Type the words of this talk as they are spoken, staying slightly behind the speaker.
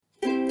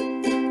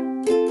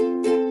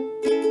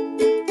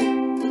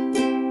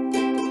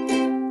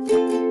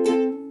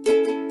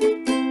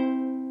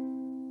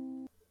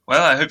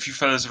I hope you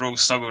fellas are all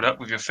snuggled up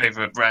with your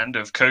favourite brand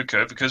of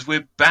cocoa, because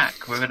we're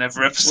back with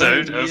another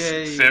episode of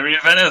Theory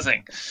of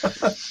Anything.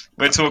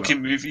 We're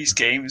talking movies,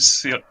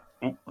 games,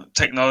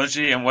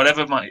 technology, and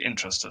whatever might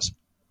interest us.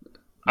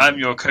 I'm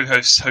your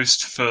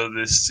host for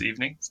this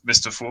evening,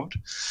 Mr. Ford.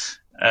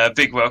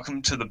 Big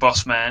welcome to the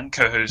boss man,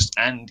 co-host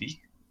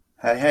Andy.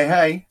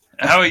 Hey.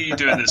 How are you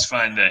doing this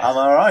fine day? I'm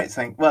all right,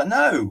 Well,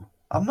 no,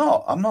 I'm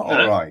not. I'm not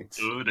all right.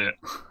 Oh, dear.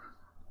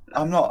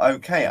 I'm not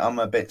okay. I'm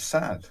a bit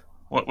sad.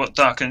 What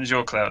darkens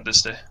your cloud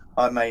this day?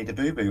 I made a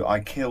boo-boo. I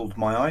killed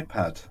my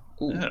iPad.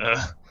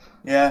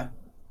 Yeah.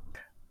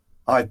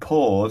 I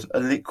poured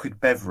a liquid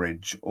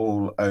beverage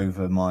all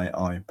over my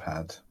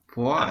iPad.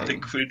 Why? A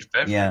liquid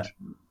beverage? Yeah.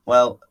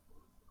 Well,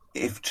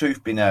 if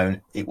truth be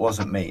known, it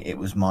wasn't me. It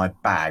was my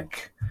bag.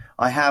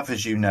 I have,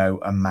 as you know,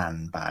 a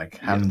man bag.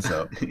 Hands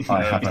up.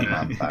 I have a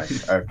man bag.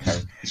 Okay.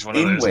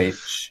 In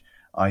which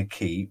I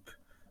keep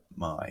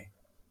my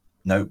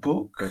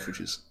notebook,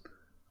 beverages,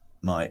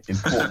 my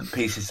important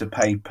pieces of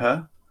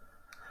paper,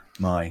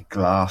 my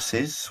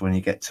glasses. When you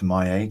get to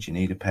my age, you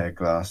need a pair of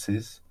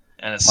glasses.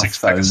 And a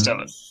six-pack of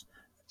Stella.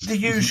 The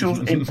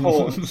usual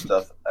important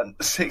stuff, and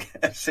a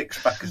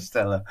six-pack of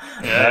Stella.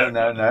 Yeah,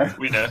 No.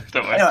 We know,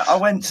 don't we? Anyway, I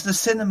went to the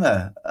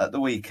cinema at the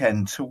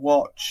weekend to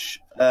watch,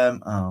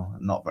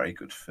 not very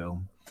good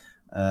film.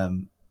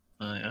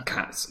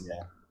 Cats.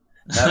 Yeah.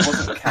 No, it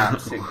wasn't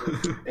Cats.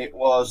 It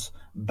was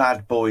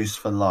Bad Boys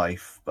for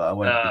Life, but I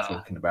won't be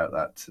talking about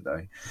that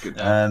today.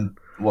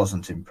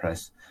 Wasn't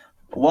impressed.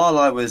 While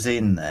I was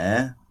in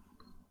there,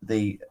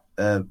 the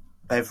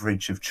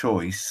beverage of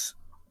choice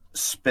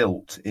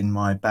spilt in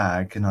my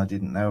bag and I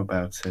didn't know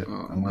about it.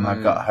 And when I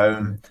got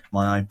home,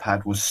 my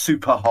iPad was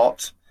super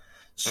hot,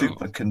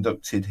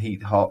 superconducted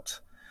heat hot,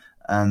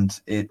 and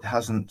it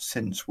hasn't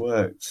since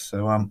worked.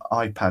 So I'm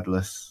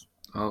iPadless.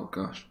 Oh,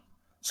 gosh.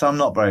 So I'm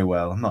not very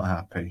well. I'm not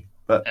happy.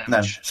 But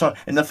no, sorry,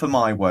 enough of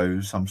my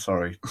woes. I'm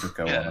sorry to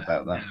go on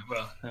about that. Yeah,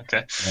 well,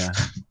 okay. Yeah.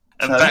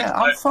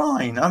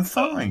 I'm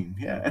fine.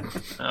 Yeah.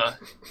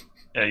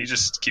 Yeah, you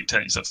just keep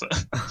telling yourself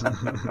that.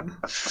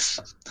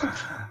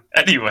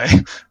 Anyway,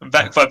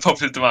 back by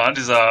popular demand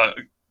is our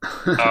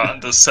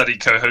understudy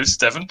co-host,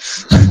 Devon.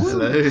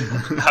 Hello.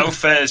 How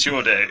fares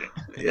your day?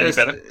 Any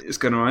better? It's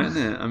going all right,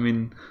 isn't it? I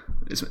mean,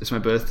 it's my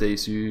birthday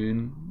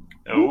soon.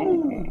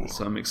 Oh,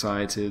 so I'm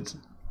excited.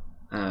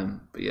 But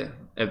yeah,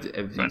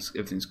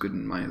 everything's good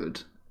in my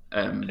hood.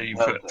 Have you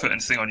put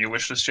anything on your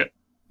wish list yet?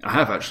 I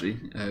have actually.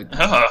 Go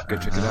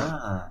check it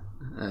out.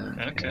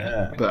 Okay.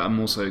 Yeah. But I'm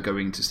also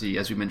going to see,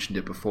 as we mentioned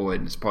it before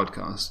in this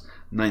podcast,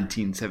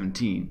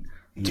 1917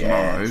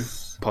 tomorrow.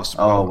 Yes.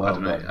 Possibly. I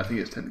don't know. Then. I think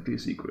it's technically a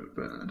secret,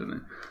 but I don't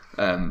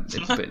know. It's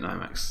a bit in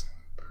IMAX,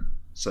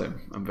 so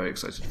I'm very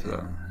excited for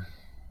that.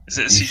 Is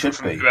it a secret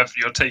from whoever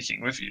you're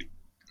taking with you?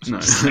 No.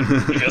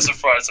 You're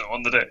surprised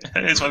on the day.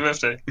 Hey, it's my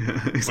birthday.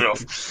 Exactly.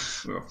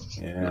 We're off.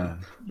 Yeah.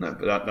 No,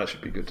 but that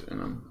should be good,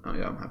 and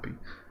I'm happy.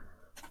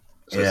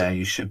 So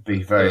you should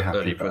be very happy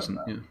early about present.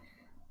 that. Yeah.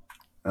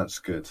 That's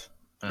good.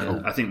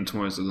 Cool. I think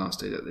tomorrow's the last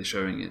day that they're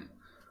showing it,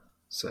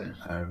 so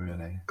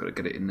really? Got to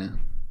get it in there.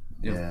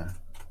 Yeah.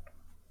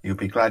 You'll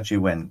be glad you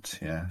went.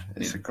 Yeah,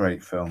 it's a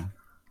great film.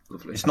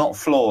 Lovely. It's not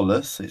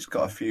flawless. It's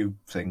got a few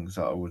things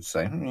that I would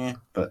say,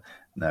 but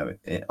no,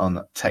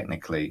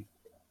 technically,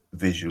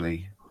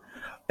 visually,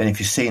 and if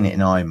you've seen it in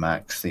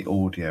IMAX, the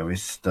audio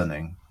is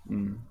stunning.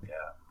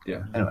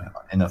 Yeah. Anyway,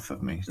 enough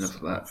of me. Enough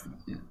of that.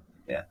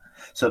 Yeah.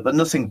 So, but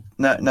nothing.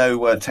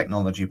 No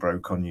technology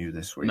broke on you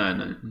this week. No.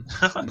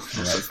 Not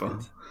so far.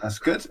 That's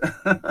good.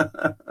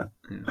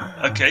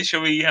 Okay,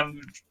 shall we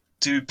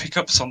do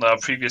pickups on our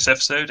previous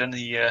episode?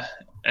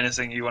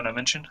 Anything you want to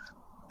mention?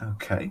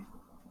 Okay.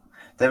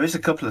 There is a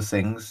couple of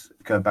things,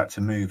 going back to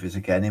movies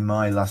again. In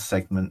my last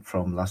segment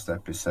from last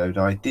episode,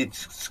 I did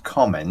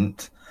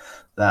comment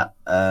that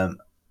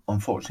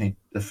unfortunately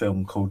the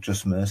film called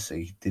Just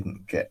Mercy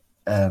didn't get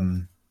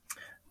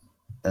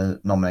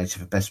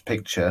nominated for Best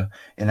Picture.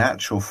 In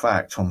actual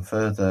fact, on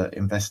further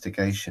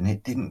investigation,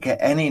 it didn't get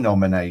any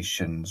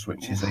nominations,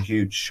 which is a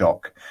huge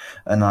shock.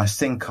 And I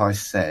think I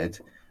said,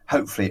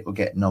 hopefully it will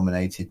get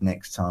nominated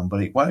next time,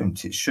 but it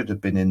won't. It should have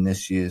been in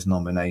this year's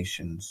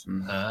nominations.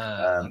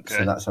 Okay.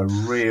 So that's a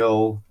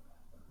real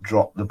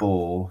drop the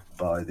ball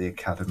by the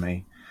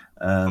Academy.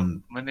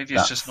 Well, maybe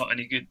it's just not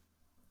any good.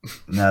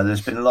 No,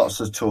 there's been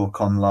lots of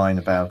talk online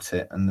about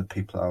it, and the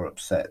people are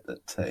upset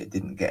that it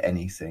didn't get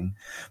anything.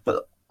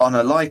 But on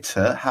a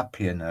lighter,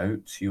 happier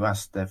note, you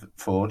asked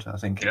Ford, I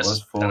think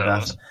Ford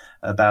asked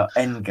about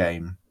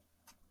Endgame.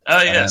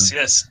 Oh,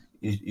 yes.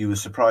 You were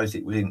surprised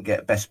it didn't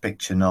get Best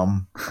Picture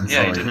nom. I'm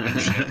sorry. You didn't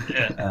mention it.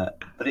 Yeah.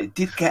 But it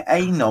did get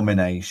a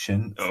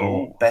nomination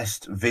for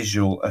Best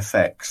Visual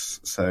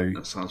Effects. So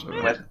that sounds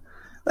right.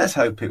 Let's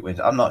hope it wins.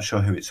 I'm not sure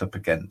who it's up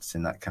against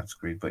in that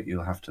category, but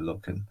you'll have to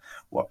look and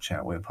watch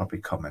out. We'll probably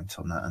comment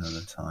on that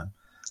another time.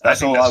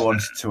 That's all I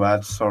wanted to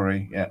add.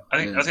 Sorry. Yeah. I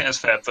think that's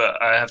fair,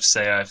 but I have to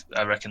say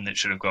I reckon it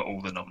should have got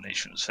all the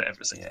nominations for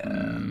everything.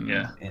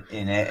 Yeah.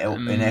 In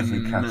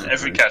every category.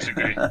 Every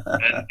category,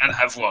 and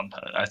have one.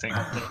 I think.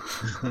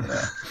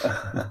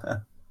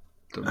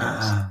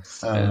 I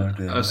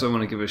also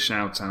want to give a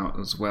shout out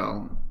as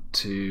well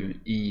to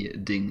E.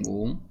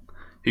 Dingwall,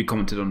 who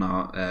commented on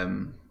our,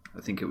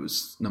 I think it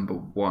was number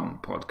 1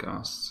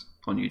 podcast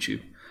on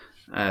YouTube,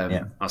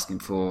 asking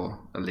for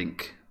a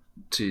link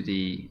to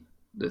the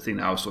thing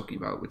that I was talking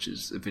about, which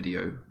is a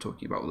video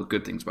talking about all the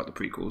good things about the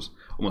prequels,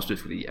 almost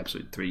specifically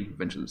episode 3,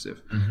 Revenge of the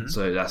Sith.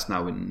 So that's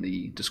now in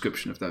the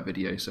description of that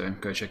video, so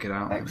go check it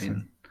out.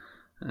 Excellent.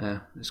 I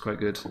mean, it's quite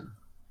good.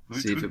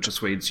 See if it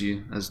persuades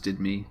you, as did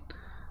me.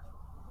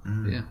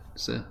 Yeah,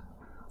 so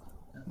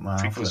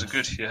prequels are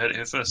good. You heard it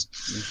here first.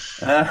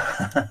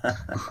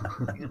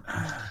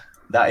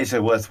 That is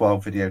a worthwhile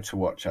video to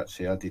watch.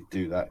 Actually, I did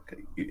do that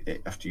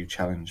after you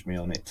challenged me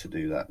on it to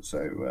do that.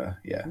 So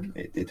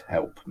it did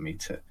help me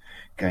to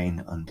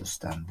gain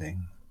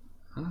understanding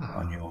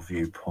on your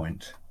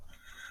viewpoint.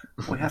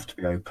 We have to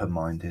be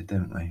open-minded,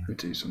 don't we? We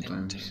do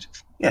sometimes. Indeed.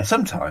 Yeah,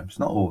 sometimes,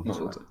 not all the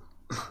time.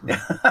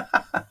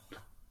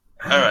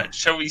 All right,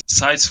 shall we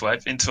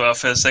sideswipe into our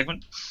first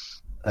segment?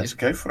 Let's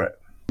go for it.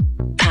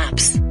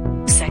 Paps.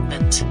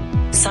 Segment.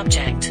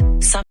 Subject.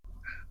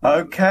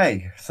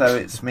 Okay, so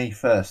it's me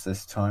first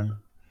this time.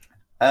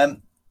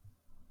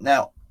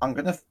 Now, I'm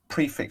going to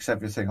prefix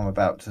everything I'm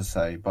about to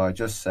say by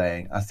just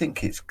saying I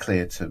think it's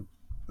clear to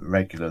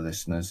regular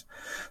listeners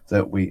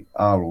that we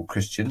are all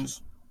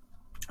Christians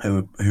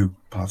who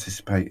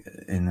participate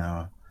in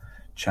our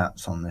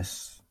chats on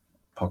this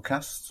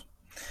podcast.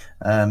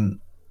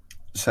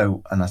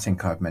 So, and I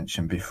think I've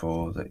mentioned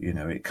before that,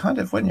 it kind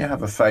of, when you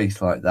have a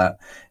faith like that,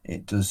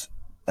 it does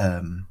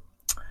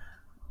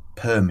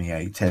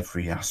permeate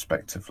every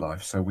aspect of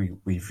life. So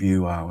we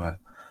view our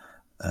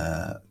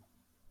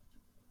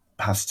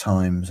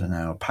pastimes and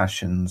our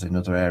passions in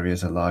other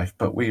areas of life,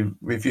 but we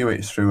review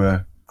it through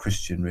a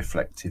Christian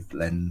reflective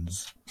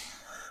lens,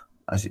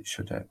 as it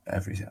should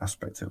every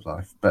aspect of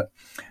life. But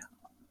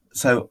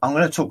so I'm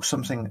going to talk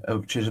something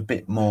which is a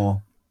bit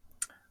more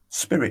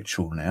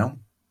spiritual now.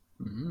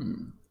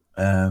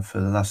 For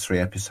the last 3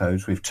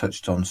 episodes, we've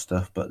touched on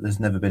stuff, but there's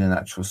never been an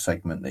actual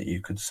segment that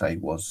you could say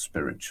was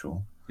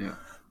spiritual. Yeah.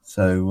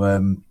 So,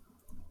 and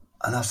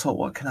I thought,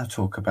 what can I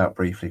talk about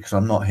briefly? Because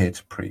I'm not here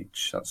to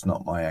preach. That's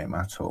not my aim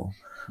at all.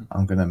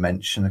 I'm going to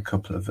mention a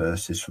couple of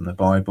verses from the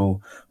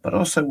Bible, but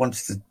also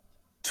wanted to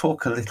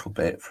talk a little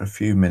bit for a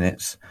few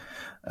minutes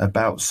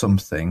about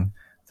something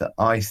that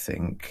I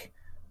think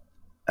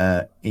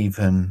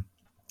even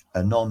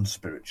a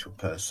non-spiritual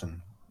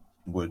person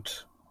would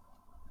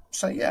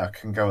say, yeah, I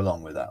can go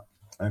along with that.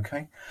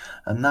 Okay.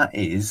 And that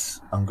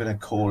is, I'm going to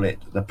call it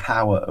the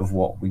power of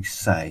what we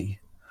say,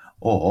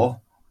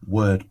 or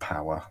word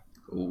power.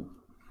 Ooh.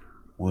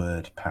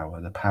 Word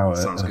power, the power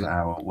Sounds of good.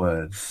 our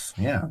words.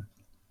 Yeah.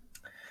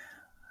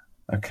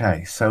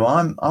 Okay, so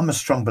I'm a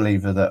strong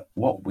believer that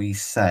what we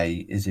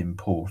say is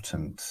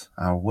important.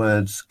 Our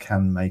words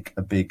can make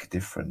a big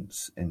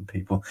difference in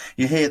people.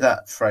 You hear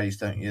that phrase,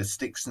 don't you?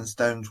 Sticks and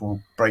stones will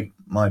break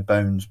my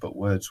bones, but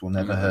words will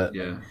never hurt.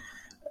 Yeah.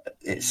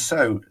 It's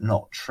so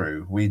not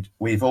true.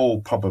 We've all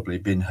probably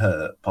been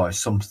hurt by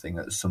something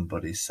that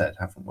somebody said,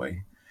 haven't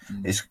we?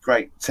 It's a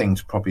great thing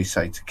to probably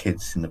say to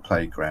kids in the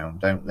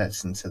playground. Don't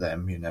listen to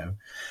them,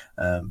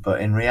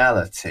 But in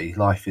reality,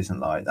 life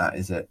isn't like that,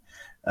 is it?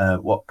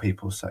 What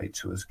people say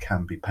to us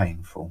can be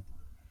painful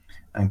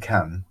and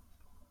can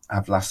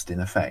have lasting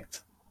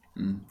effect.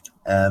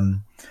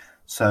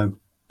 So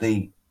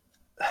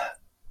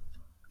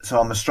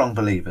I'm a strong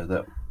believer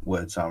that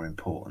words are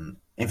important.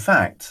 In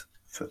fact,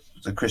 for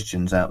the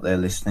Christians out there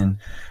listening,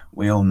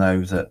 we all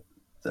know that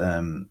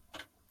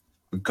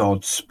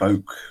God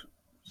spoke.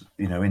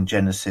 In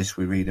Genesis,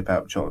 we read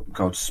about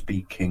God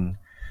speaking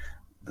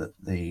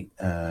the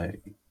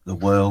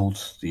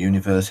world, the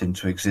universe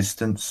into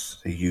existence.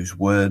 He used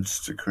words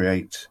to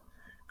create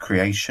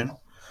creation.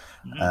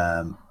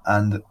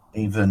 And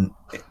even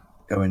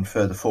going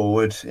further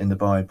forward in the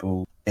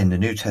Bible, in the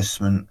New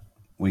Testament,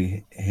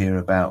 we hear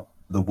about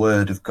the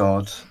Word of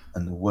God,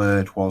 and the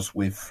Word was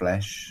with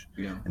flesh.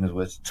 Yeah. In other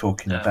words,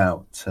 talking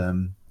about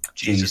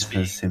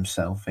Jesus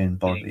himself in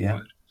body.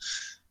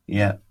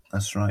 Yeah,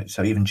 that's right.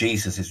 So even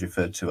Jesus is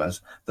referred to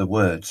as the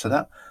Word. So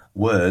that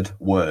word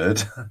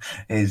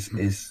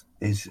is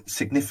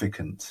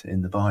significant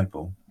in the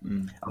Bible.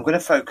 I'm going to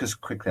focus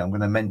quickly. I'm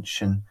going to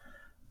mention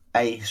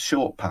a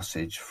short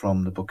passage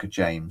from the book of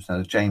James.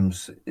 Now,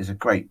 James is a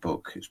great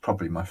book. It's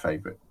probably my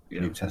favourite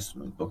New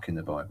Testament book in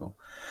the Bible.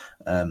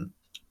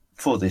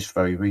 For this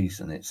very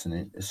reason, it's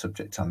a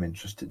subject I'm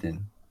interested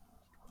in.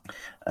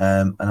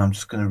 And I'm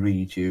just going to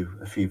read you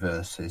a few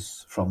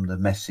verses from the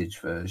Message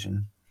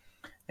version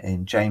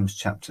in James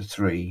chapter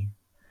 3,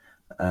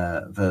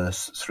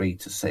 verse 3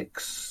 to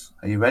 6.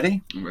 Are you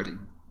ready? I'm ready.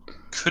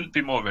 Couldn't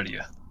be more ready.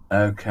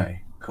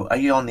 Okay, cool. Are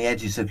you on the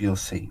edges of your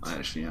seat? I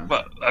actually am.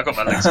 Well, I got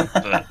my legs up,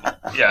 but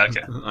yeah,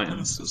 okay. I am.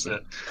 That's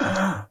it.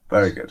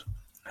 Very good.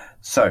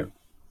 So,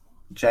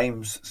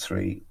 James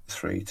 3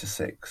 to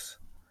 6.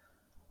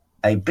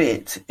 A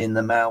bit in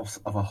the mouth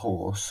of a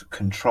horse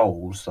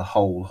controls the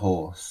whole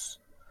horse.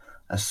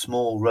 A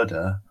small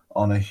rudder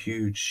on a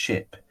huge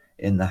ship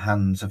in the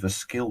hands of a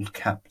skilled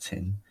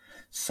captain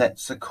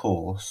sets a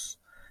course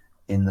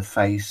in the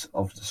face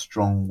of the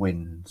strong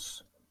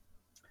winds.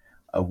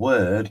 A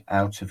word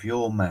out of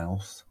your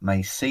mouth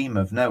may seem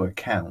of no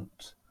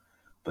account,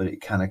 but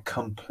it can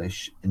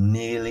accomplish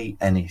nearly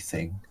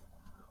anything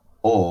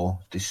or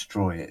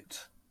destroy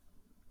it.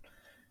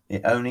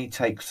 It only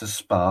takes a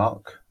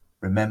spark,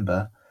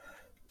 remember,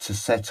 to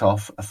set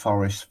off a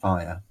forest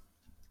fire.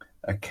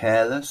 A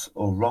careless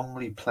or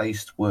wrongly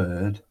placed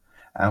word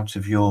out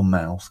of your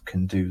mouth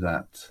can do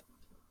that.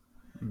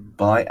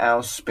 By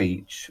our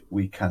speech,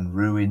 we can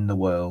ruin the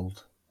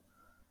world,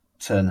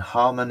 turn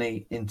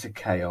harmony into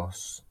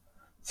chaos,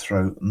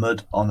 throw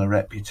mud on a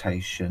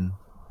reputation,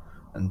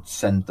 and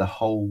send the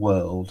whole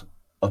world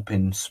up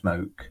in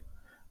smoke,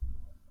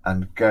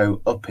 and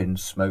go up in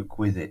smoke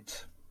with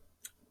it.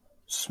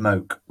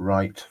 Smoke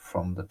right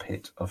from the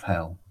pit of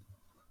hell.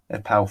 They're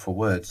powerful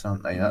words,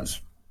 aren't they?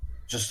 That's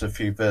just a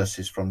few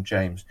verses from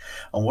James.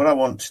 And what I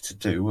wanted to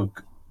do, we'll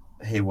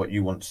hear what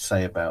you want to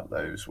say about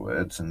those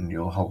words and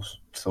your whole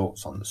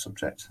thoughts on the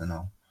subject, and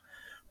I'll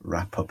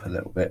wrap up a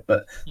little bit.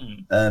 But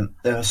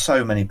there are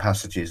so many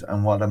passages,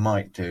 and what I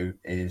might do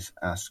is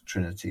ask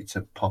Trinity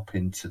to pop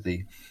into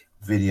the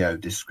video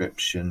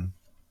description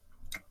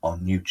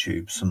on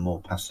YouTube some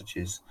more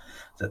passages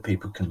that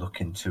people can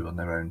look into on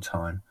their own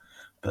time.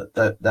 But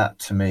that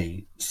to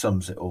me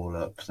sums it all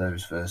up,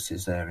 those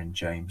verses there in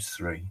James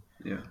 3.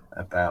 Yeah.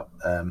 About,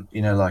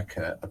 like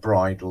a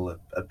bridle,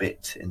 a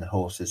bit in the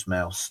horse's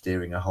mouth,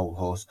 steering a whole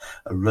horse.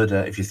 A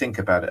rudder, if you think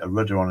about it, a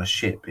rudder on a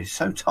ship is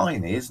so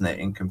tiny, isn't it,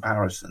 in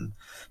comparison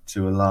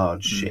to a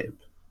large ship,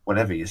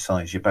 whatever your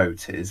size your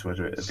boat is,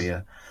 whether it be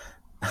a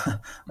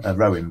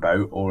rowing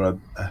boat or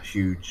a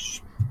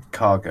huge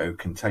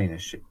container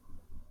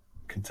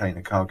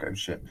cargo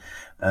ship.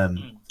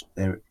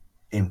 They're,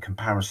 in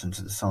comparison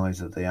to the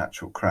size of the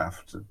actual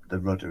craft, the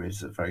rudder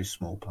is a very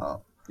small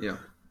part. Yeah.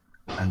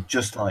 And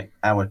just like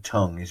our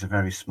tongue is a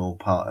very small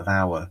part of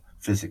our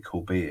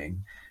physical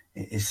being,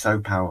 it is so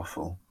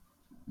powerful.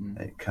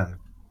 It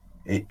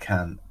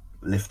can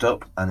lift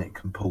up and it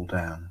can pull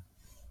down.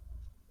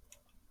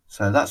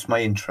 So that's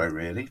my intro,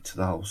 really, to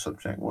the whole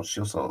subject. What's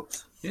your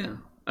thoughts? Yeah,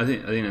 I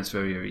think that's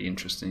very, very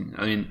interesting.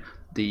 I mean,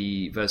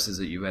 the verses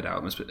that you read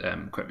out,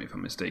 correct me if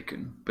I'm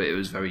mistaken, but it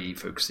was very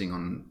focusing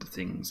on the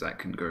things that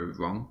can go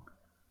wrong.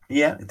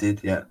 Yeah, it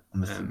did. Yeah, I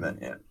must admit.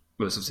 Yeah.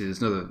 Well, obviously,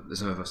 there's another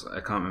verse. I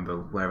can't remember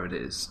where it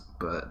is,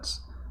 but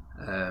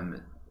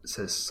it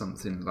says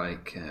something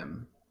like,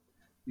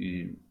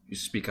 "You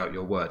speak out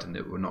your word, and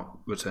it will not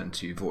return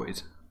to you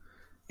void."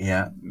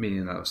 Yeah,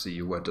 meaning that obviously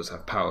your word does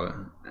have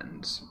power,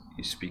 and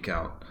you speak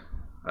out,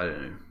 I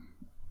don't know,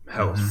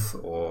 health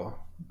or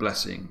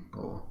blessing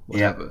or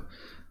whatever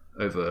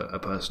over a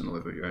person or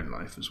over your own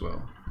life as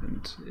well,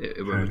 and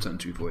it won't return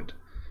to you void.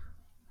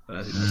 And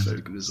I think that's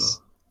very good as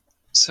well.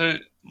 So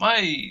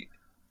my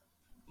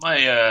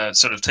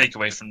sort of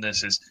takeaway from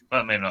this is,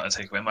 well, maybe not a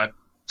takeaway. My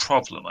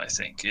problem, I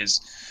think,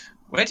 is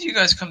where do you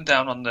guys come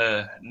down on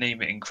the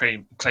name it and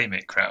claim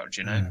it crowd?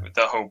 You know, with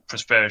the whole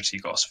prosperity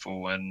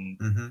gospel and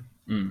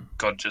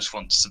God just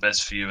wants the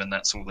best for you, and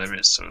that's all there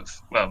is. Sort of.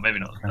 Well, maybe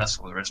not. That's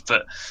all there is,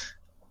 but.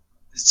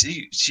 Do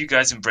you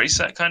guys embrace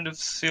that kind of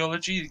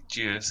theology?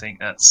 Do you think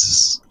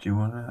that's Do you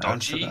want to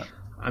dodgy?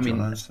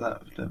 Answer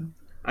that?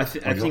 I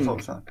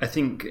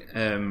think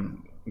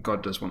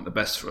God does want the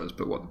best for us,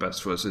 but what the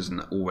best for us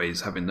isn't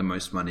always having the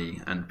most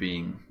money and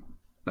being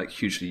like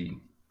hugely,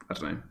 I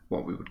don't know,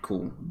 what we would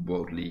call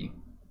worldly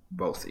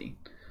wealthy.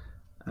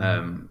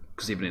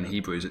 Because even in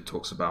Hebrews it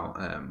talks about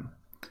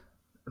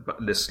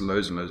lists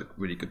loads and loads of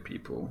really good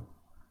people,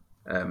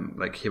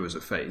 like heroes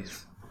of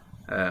faith,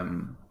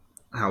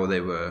 how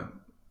they were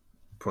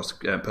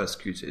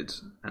persecuted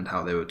and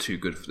how they were too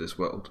good for this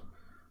world.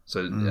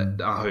 So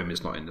our home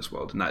is not in this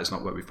world, and that is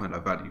not where we find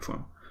our value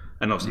from.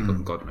 And obviously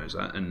God knows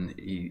that, and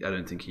I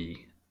don't think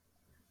he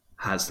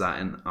has that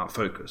in our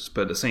focus.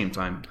 But at the same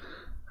time,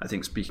 I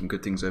think speaking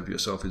good things over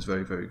yourself is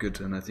very, very good,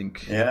 and I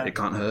think it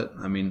can't hurt.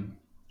 I mean,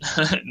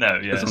 as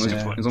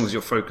long as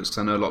you're focused, because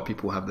I know a lot of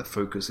people have their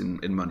focus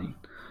in money,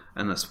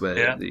 and that's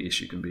where the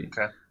issue can be.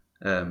 Okay.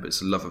 But it's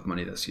the love of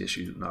money that's the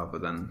issue rather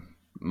than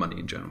money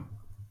in general.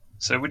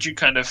 So would you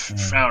kind of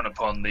frown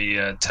upon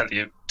the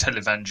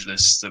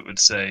televangelists that would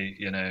say,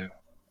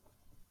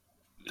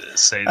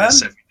 say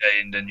this every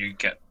day and then you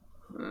get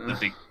the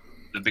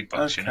big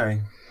bucks,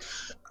 okay.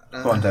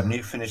 Go on, Devin,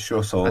 you finish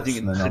your thoughts. I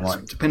think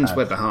it depends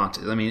where the heart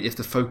is. I mean, if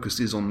the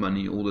focus is on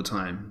money all the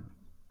time,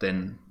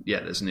 then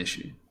there's an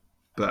issue.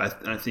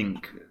 But I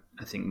think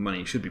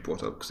money should be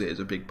brought up because it is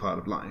a big part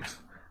of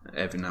life.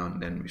 Every now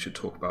and then we should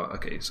talk about,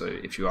 okay, so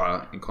if you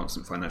are in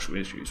constant financial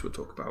issues, we'll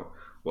talk about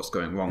what's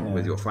going wrong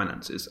with your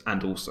finances,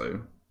 and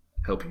also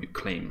help you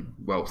claim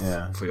wealth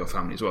for your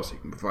family as well, so you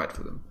can provide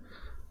for them.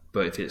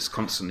 But if it's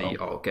constantly,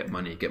 get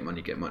money,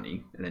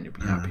 and then you'll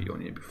be happy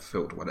or you'll be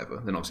fulfilled or whatever,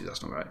 then obviously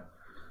that's not right.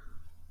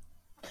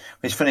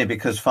 It's funny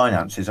because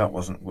finances, that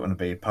wasn't going to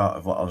be part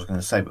of what I was going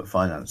to say, but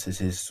finances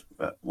is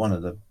one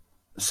of the,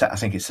 I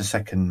think it's the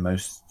second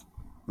most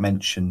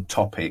mentioned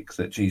topic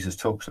that Jesus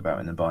talks about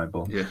in the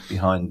Bible.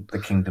 Behind the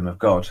kingdom of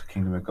God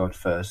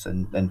first,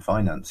 and then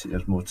finance. He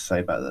has more to say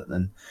about that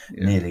than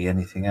nearly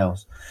anything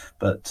else.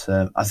 But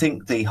I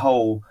think the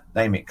whole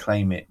name it,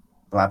 claim it,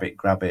 blab it,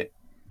 grab it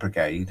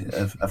brigade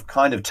have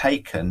kind of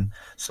taken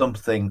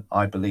something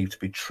I believe to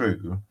be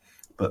true,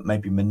 but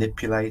maybe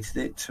manipulated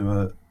it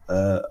to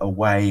a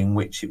way in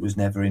which it was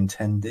never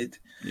intended.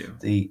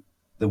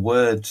 The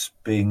words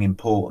being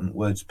important,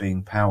 words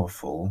being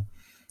powerful,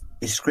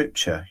 is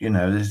scripture.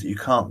 You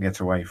can't get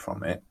away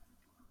from it.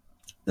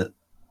 That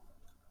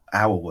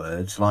our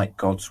words, like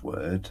God's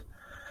word,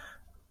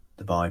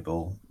 the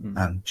Bible,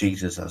 and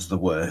Jesus as the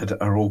word,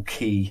 are all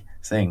key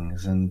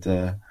things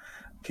and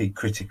key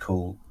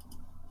critical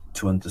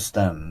to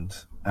understand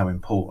how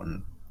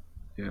important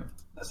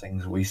the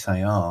things we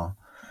say are.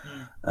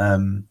 I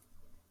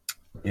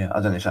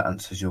don't know if that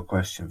answers your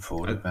question,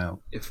 Ford.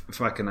 About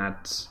if I can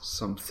add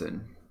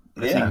something.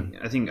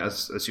 I think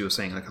as you were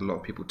saying, like a lot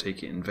of people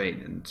take it in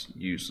vain and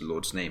use the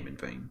Lord's name in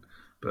vain.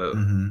 But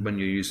when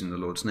you're using the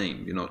Lord's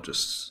name, you're not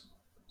just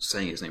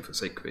saying his name for the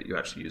sake of it. You're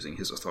actually using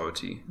his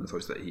authority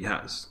that he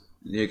has.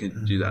 You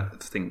can do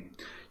that thing.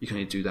 You can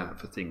only do that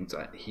for things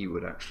that he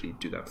would actually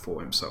do that for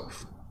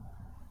himself.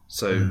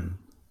 So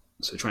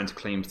trying to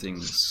claim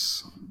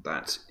things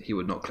that he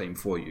would not claim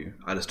for you,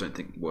 I just don't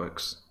think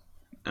works.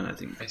 And I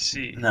think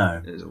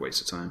it is a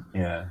waste of time.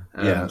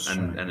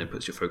 And it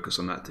puts your focus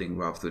on that thing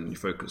rather than you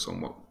focus on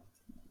what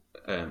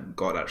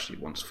God actually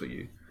wants for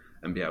you,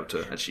 and be able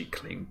to actually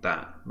claim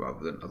that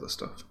rather than other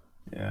stuff.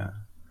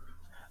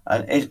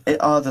 And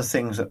are the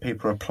things that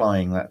people are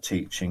applying that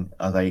teaching,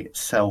 are they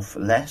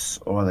selfless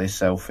or are they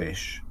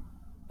selfish?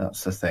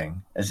 That's the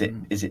thing. Is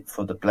it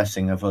for the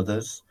blessing of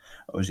others,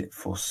 or is it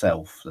for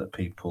self that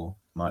people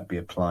might be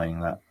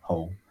applying that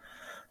whole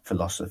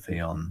philosophy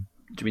on?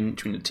 Do you mean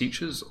the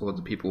teachers or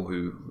the people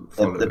who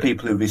follow the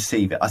people who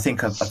receive it? I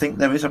think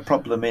there is a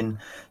problem in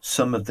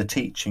some of the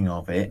teaching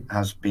of it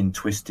has been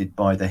twisted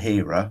by the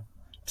hearer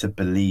to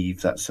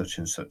believe that such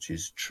and such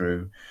is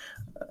true.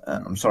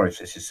 I'm sorry if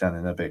this is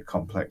sounding a bit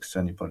complex to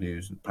anybody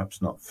who's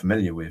perhaps not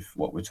familiar with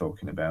what we're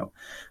talking about.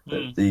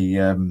 But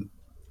the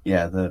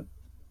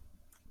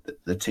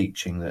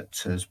teaching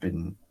that has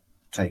been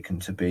taken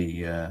to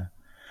be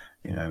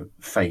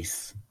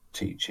faith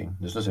teaching.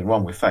 There's nothing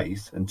wrong with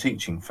faith and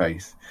teaching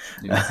faith,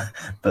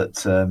 but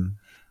the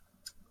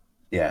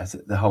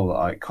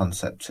whole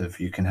concept of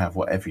you can have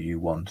whatever you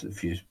want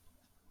if you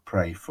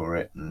pray for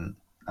it and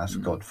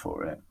ask God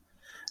for it.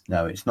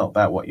 No, it's not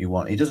about what you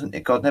want.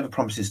 God never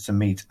promises to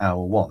meet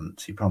our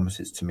wants. He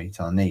promises to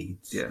meet our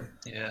needs. And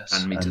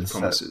meet his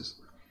promises.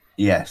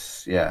 And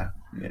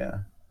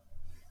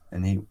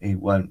he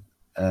won't.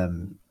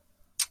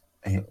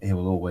 He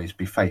will always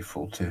be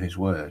faithful to his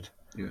word.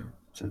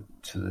 To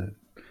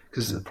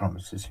the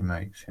promises he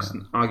makes.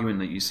 An argument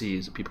that you see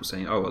is people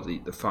saying,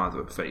 the father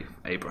of faith,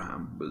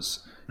 Abraham,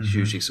 was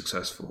hugely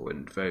successful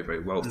and very,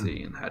 very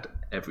wealthy and had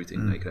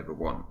everything they could ever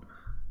want.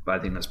 But I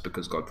think that's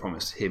because God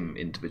promised him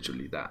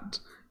individually that.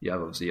 You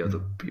have obviously other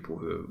people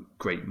who are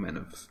great men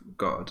of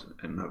God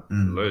and have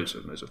loads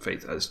of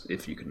faith, as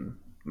if you can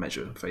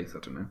measure faith, I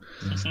don't know.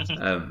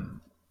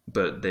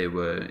 But they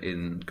were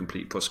in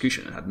complete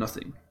prosecution and had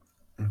nothing.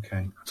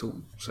 Okay. At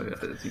all. So I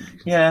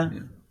think.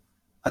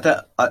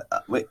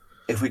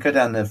 If we go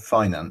down the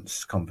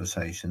finance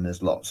conversation,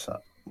 there's lots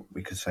that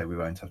we could say we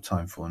won't have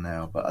time for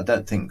now, but I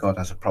don't think God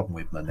has a problem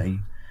with money.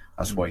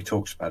 That's why he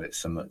talks about it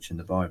so much in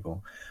the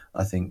Bible.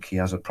 I think he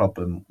has a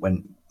problem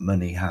when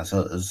money has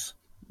us.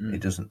 He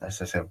doesn't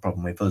necessarily have a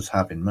problem with us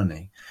having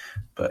money,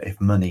 but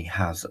if money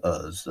has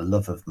us, the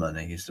love of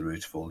money is the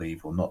root of all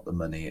evil, not the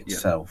money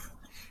itself.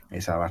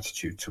 It's our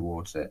attitude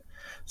towards it.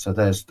 So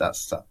that's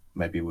that.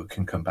 Maybe we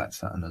can come back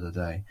to that another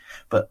day.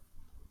 But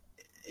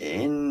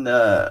in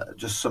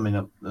just summing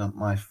up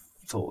my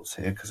thoughts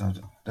here, because I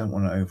don't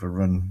want to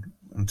overrun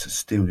and to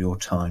steal your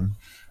time.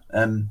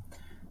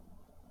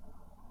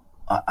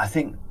 I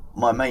think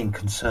my main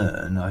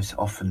concern I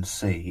often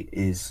see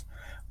is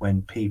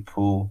when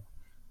people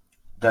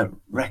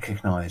don't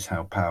recognise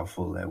how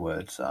powerful their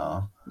words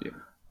are,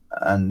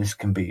 and this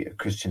can be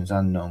Christians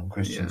and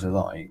non-Christians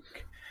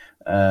alike,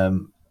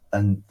 and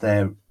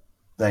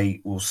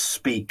they will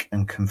speak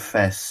and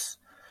confess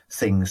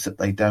things that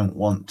they don't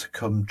want to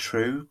come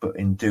true, but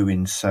in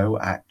doing so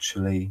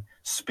actually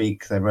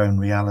speak their own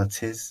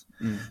realities.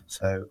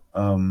 So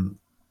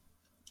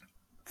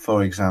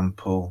for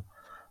example,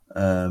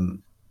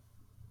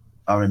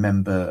 I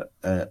remember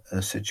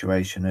a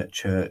situation at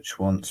church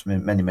once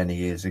many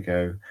years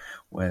ago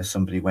where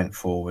somebody went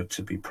forward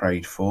to be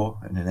prayed for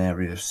in an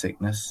area of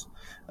sickness,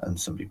 and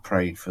somebody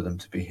prayed for them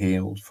to be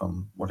healed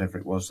from whatever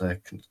it was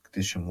their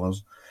condition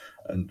was,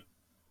 and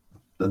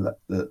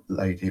the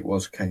lady it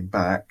was came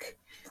back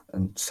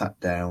and sat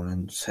down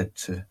and said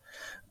to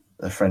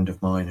a friend of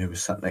mine who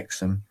was sat next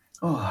to them,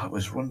 that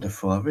was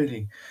wonderful. I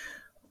really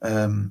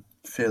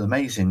feel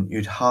amazing.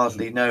 You'd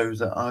hardly know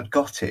that I'd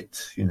got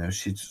it.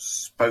 She'd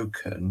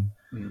spoken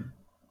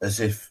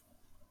as if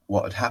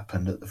what had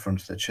happened at the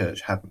front of the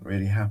church hadn't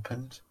really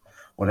happened,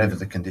 whatever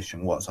the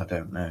condition was, I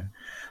don't know.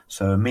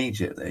 So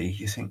immediately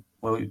you think,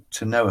 well,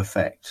 to no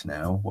effect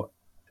now, what?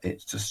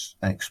 It's just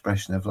an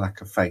expression of lack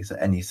of faith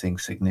that anything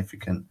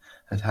significant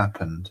had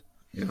happened.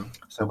 Yeah.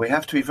 So we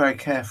have to be very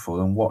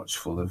careful and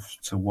watchful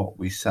to what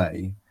we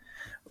say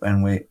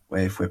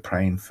if we're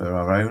praying for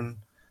our own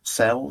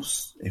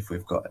selves, if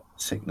we've got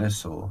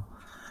sickness or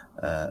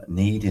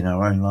need in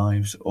our own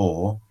lives,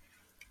 or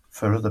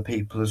for other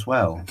people as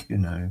well.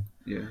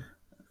 Yeah.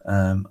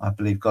 I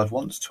believe God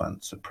wants to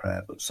answer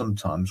prayer, but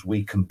sometimes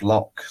we can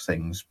block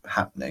things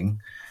happening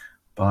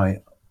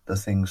by the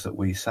things that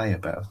we say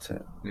about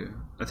it. Yeah,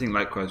 I think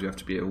likewise we have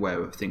to be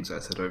aware of things that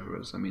are said over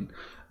us. I mean,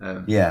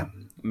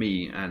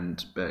 me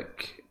and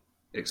Beck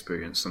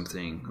experienced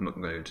something. I'm not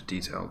going to go into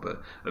detail,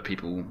 but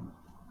people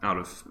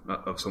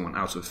someone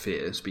out of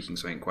fear speaking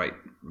something quite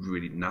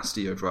really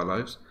nasty over our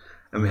lives,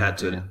 and we had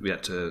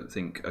to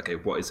think, okay,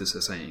 what is this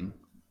they're saying?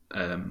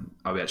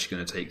 Are we actually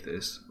going to take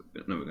this?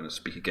 No, we're going to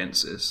speak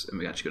against this, and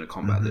we're actually going to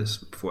combat this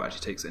before it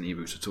actually takes any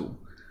root at all.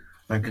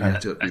 Okay, you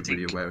have to be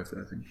really aware of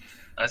that.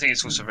 I think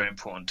it's also very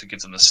important to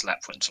give them a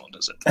slap when someone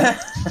does it.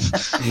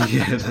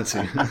 Yeah, that's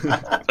it.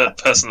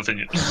 Personal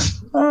opinion.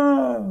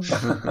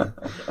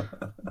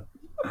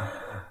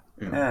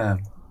 Yeah.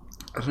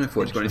 I don't know if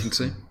you've got anything to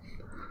say.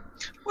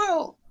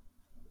 Well,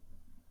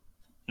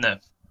 no.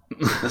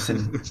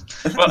 Listen.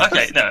 Well,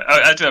 okay, no,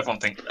 I do have one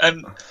thing.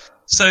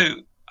 So,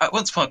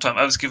 once upon a time,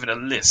 I was given a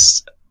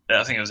list.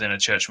 I think it was in a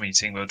church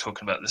meeting. We were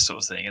talking about this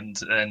sort of thing, and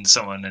then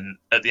someone,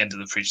 at the end of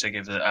the preach, they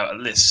gave out a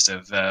list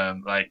of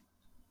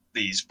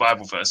these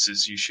Bible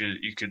verses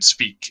you could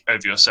speak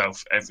over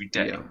yourself every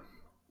day.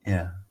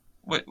 Yeah.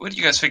 What do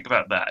you guys think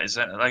about that? Is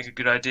that like a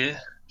good idea? Do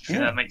you think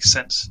that makes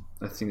sense?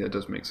 I think that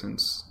does make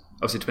sense.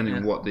 Obviously, depending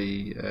on what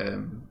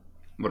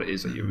what it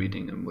is that you're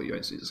reading and what you're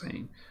actually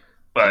saying.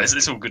 Well,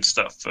 it's all good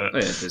stuff. But...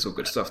 it's all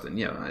good stuff. Then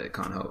it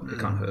can't help. It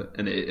can't hurt,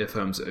 and it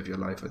affirms it of your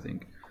life. I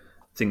think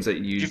things that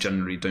you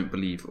generally don't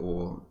believe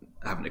or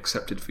haven't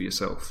accepted for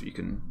yourself, you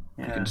can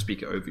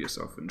speak it over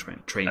yourself and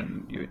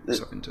train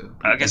yourself into.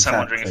 I guess I'm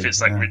wondering if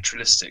it's like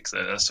ritualistic.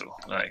 That's all.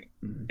 Like,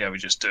 we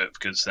just do it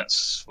because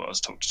that's what I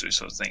was taught to do,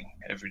 sort of thing,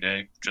 every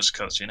day, just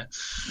because,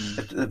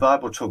 The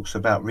Bible talks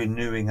about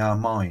renewing our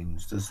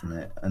minds, doesn't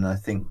it? And I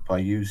think by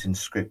using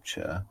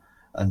Scripture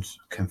and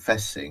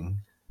confessing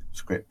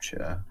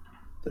Scripture,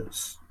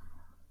 that's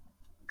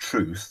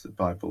truth.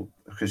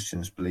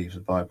 Christians believe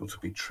the Bible to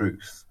be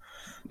truth.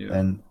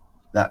 Then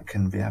that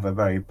can have a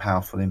very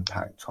powerful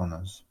impact on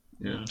us.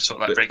 Yeah, sort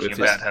of like breaking a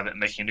bad habit and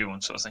making a new one,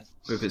 sort of thing.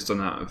 If it's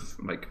done out of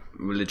like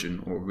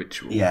religion or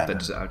ritual, then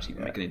does it actually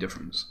make any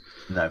difference?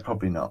 No,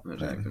 probably not. I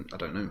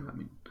don't know. I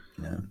mean,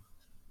 no.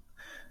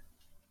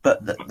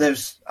 But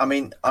there's, I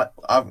mean,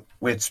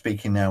 we're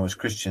speaking now as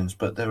Christians,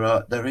 but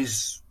there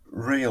is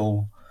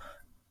real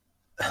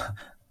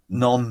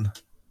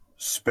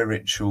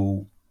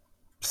non-spiritual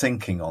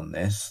thinking on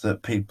this,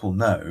 that people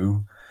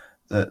know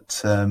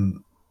that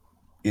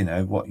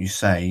what you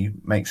say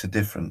makes a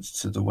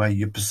difference to the way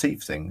you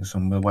perceive things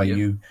and the way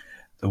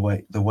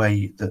the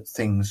way that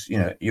things,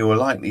 you're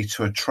likely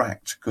to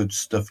attract good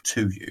stuff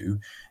to you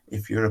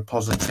if you're a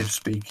positive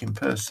speaking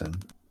person.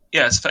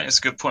 Yeah, it's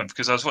a good point,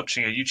 because I was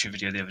watching a YouTube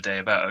video the other day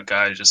about a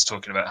guy just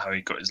talking about how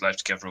he got his life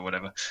together or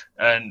whatever,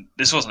 and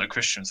this wasn't a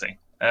Christian thing.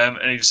 And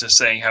he was just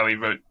saying how he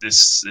wrote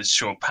this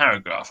short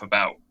paragraph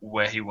about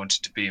where he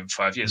wanted to be in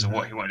 5 years, or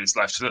what he wanted his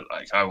life to look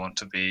like.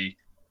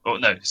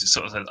 It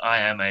sort of said, I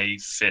am a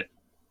fit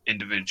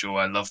individual,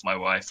 I love my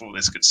wife, all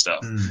this good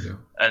stuff.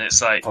 And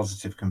it's like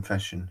positive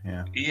confession.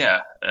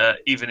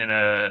 Even in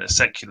a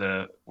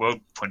secular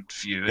world point of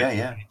view,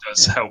 it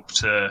does help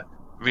to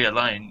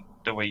realign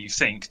the way you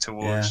think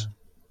towards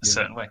a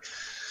certain way.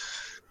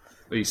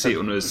 Well, you see it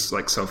on those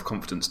like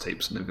self-confidence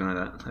tapes and everything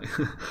like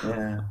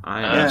that.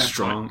 I am a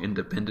strong,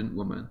 independent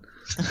woman.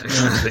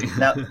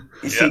 Now,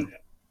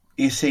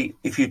 you see,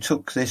 if you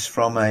took this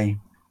from a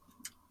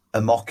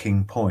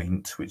mocking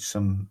point, which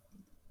some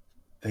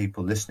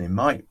people listening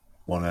might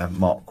want to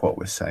mock what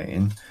we're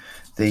saying,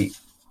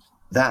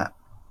 that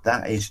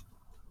is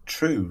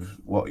true.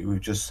 What we've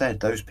just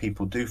said, those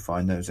people do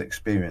find those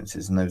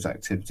experiences and those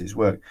activities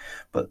work,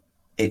 but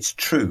it's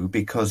true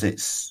because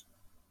it's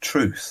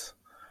truth,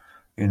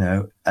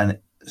 and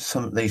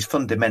some of these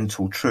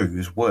fundamental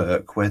truths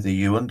work whether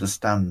you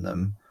understand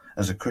them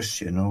as a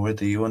Christian or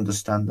whether you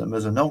understand them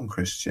as a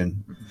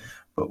non-Christian.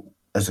 But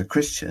as a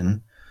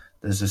Christian,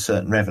 there's a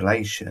certain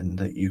revelation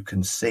that you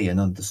can see and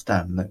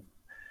understand that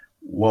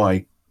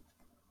why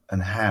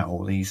and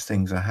how these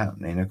things are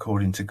happening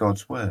according to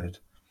God's word.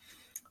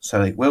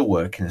 So it will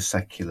work in a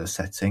secular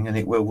setting and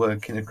it will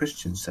work in a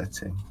Christian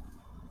setting,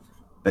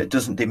 but it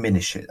doesn't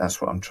diminish it.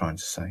 That's what I'm trying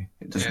to say.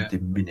 It doesn't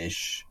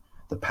diminish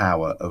the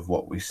power of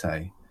what we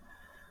say,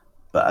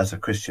 but as a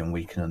Christian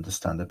we can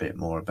understand a bit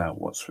more about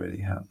what's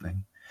really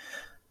happening.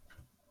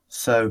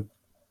 So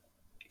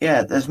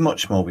there's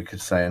much more we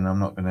could say, and I'm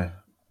not going to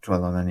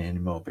dwell on any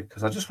anymore,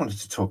 because I just wanted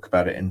to talk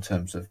about it in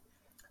terms of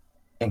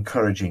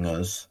encouraging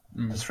us,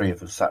 the three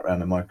of us sat around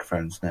the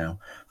microphones now,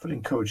 but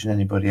encouraging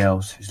anybody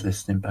else who's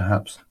listening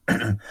perhaps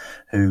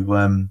who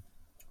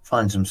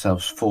finds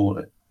themselves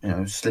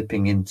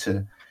slipping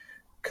into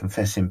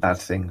confessing bad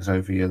things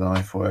over your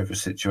life or over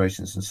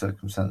situations and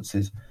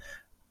circumstances,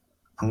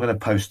 I'm going to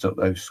post up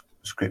those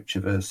scripture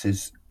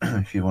verses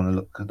if you want to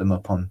look them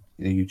up on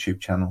the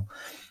YouTube channel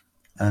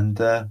and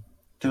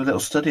do a little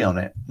study on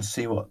it and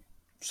see what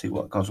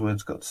God's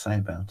word's got to say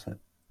about it.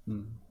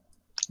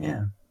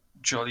 Yeah,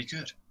 jolly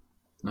good.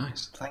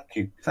 Nice. Thank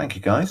you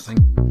guys.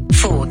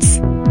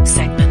 Forwards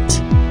segment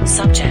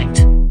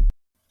subject.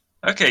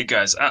 Okay,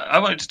 guys, I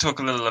wanted to talk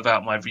a little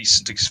about my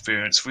recent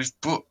experience with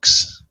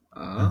books.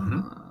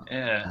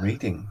 Yeah.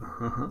 Reading.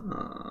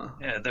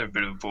 Yeah, they're a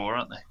bit of a bore,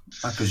 aren't they?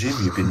 I presume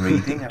you've been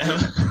reading.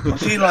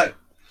 Do you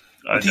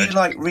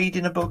like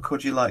reading a book, or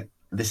do you like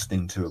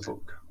listening to a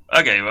book?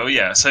 Okay, well,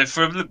 yeah. So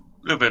for a little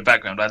bit of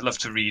background, I'd love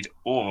to read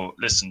or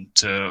listen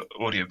to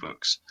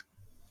audiobooks.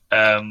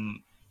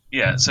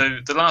 Yeah, so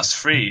the last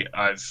 3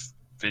 I've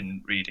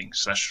been reading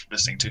 /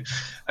 listening to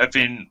have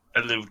been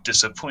a little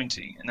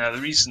disappointing. Now, the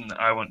reason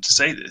I want to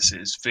say this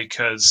is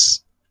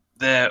because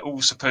they're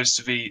all supposed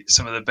to be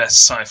some of the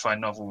best sci-fi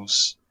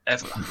novels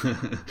ever.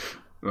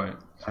 Right.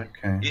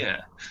 Okay.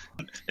 Yeah.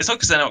 It's not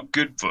because they're not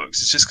good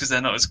books, it's just because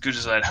they're not as good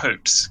as I'd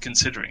hoped,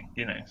 considering,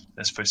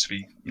 they're supposed to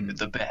be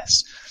the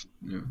best.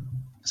 Yeah.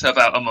 So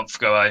about a month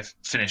ago, I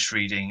finished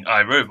reading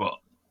I, Robot.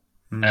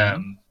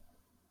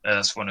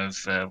 That's one of,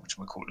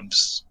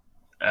 whatchamacallit's,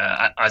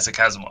 Isaac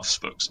Asimov's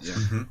books. Yeah.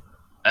 Mm-hmm.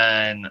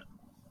 And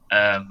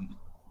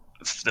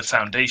the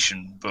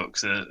Foundation book,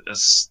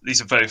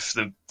 these are both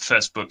the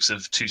first books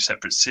of 2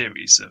 separate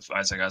series of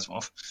Isaac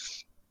Asimov.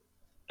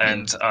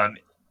 And I'm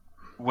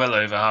well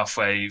over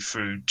halfway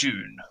through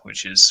Dune,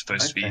 which is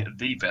supposed to be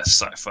the best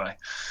sci-fi.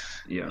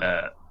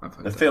 Yeah.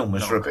 The film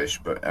was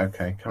rubbish, but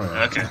okay, come on.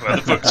 Okay, well,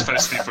 the book's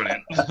supposed to be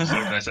brilliant. What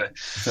can I say?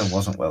 The film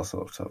wasn't well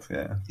thought of,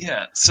 yeah.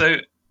 Yeah, so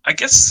I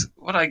guess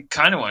what I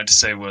kind of wanted to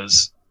say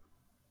was,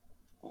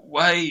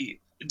 why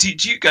do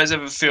you guys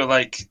ever feel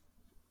like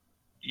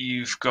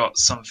you've got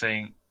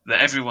something that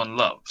everyone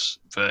loves,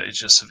 but it's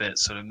just a bit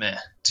sort of meh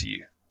to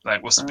you?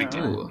 Like, what's the big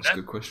deal? Oh, that's a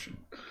good question.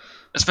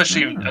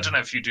 Especially, I don't know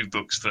if you do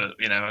books, but,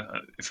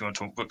 if you want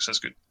to talk books, that's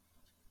good.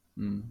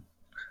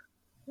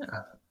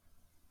 Yeah.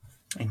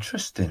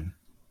 Interesting.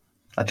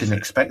 I didn't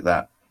expect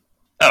that.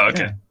 Oh,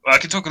 okay. Yeah. Well, I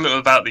can talk a little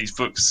about these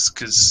books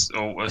as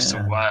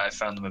to why I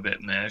found them a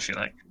bit meh, if you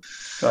like.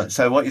 Right,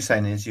 so what you're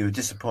saying is you were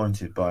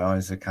disappointed by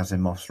Isaac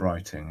Asimov's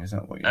writing. Is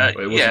that what you're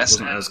saying? It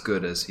wasn't as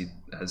good as it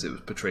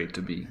was portrayed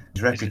to be.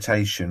 His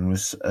reputation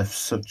was of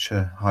such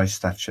a high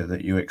stature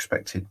that you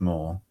expected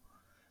more.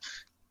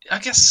 I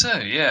guess so,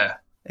 yeah.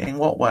 In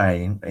what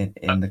way?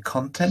 In the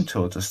content,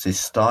 or just his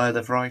style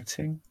of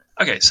writing?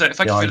 Okay, so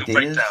if I give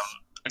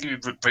you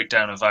a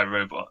breakdown of I,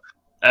 Robot.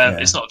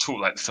 It's not at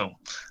all like the film.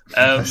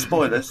 No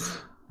spoilers.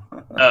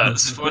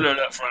 Spoiler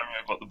alert for I,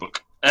 Robot, the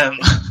book.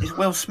 Is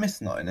Will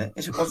Smith not in it?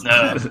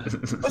 No.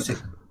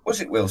 Was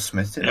it Will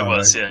Smith? It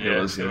was, yeah. It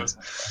was.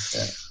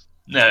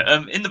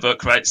 No, in the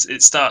book, right,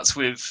 it starts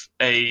with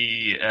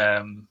a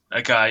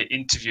guy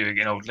interviewing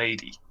an old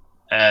lady,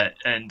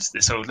 and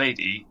this old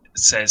lady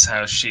says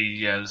how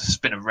she has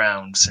been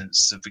around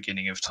since the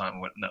beginning of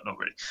time. Well, not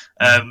really.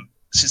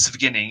 Since the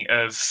beginning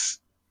of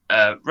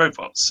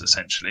robots,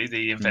 essentially,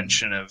 the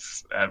invention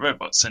of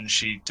robots, and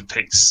she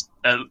depicts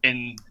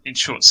in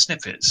short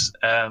snippets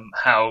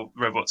how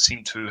robots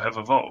seem to have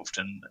evolved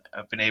and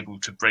have been able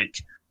to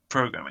break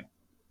programming.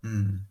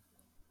 The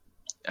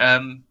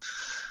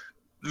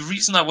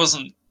reason I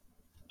wasn't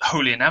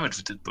wholly enamored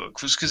with the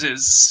book was because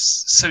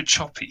it's so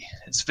choppy.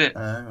 It's a bit.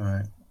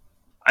 Right.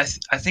 I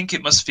think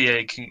it must be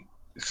a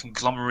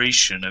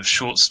conglomeration of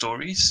short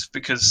stories,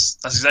 because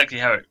that's exactly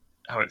how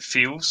it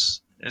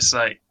feels. It's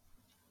like,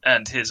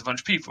 and here's a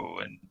bunch of people,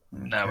 and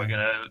now we're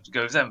gonna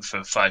go with them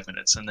for 5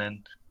 minutes, and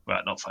then,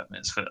 well, not 5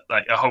 minutes, but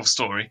like a whole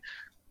story,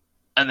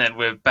 and then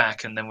we're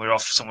back, and then we're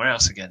off somewhere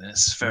else again. And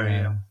it's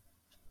very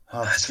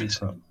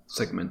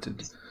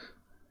segmented.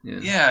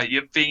 Yeah,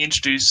 you're being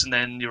introduced, and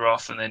then you're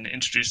off, and then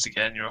introduced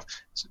again, you're off.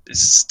 It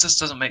just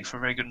doesn't make for a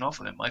very good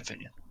novel, in my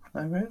opinion.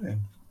 Oh, really?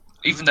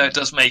 Even though it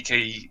does make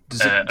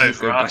does it overarching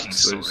go back to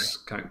story. Those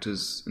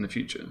characters in the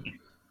future?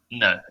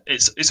 No,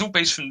 it's all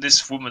based from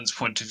this woman's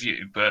point of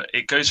view, but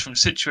it goes from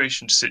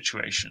situation to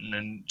situation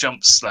and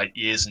jumps like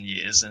years and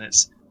years, and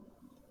it's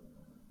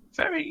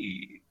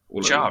very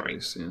jarring,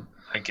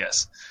 I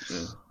guess.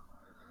 Yeah.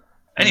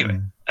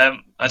 Anyway,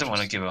 I don't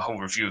want to give a whole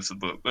review of the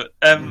book, but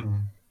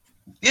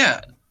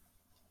yeah,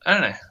 I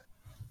don't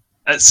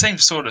know. Same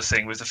sort of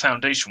thing with the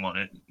Foundation one.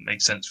 It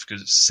makes sense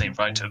because it's the same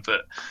writer,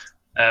 but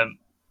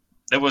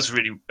there was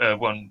really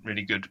one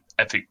really good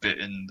epic bit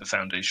in the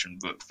Foundation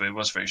book, but it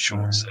was very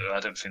short, so I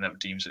don't think that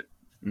redeems it,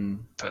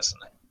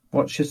 personally.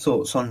 What's your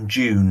thoughts on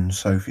Dune?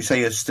 So if you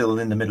say you're still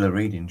in the middle of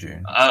reading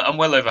Dune. I'm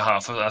well over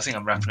half. I think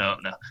I'm wrapping it up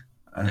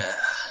now.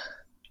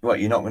 What,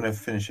 you're not going to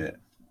finish it?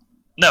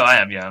 No, I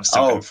am, yeah. I'm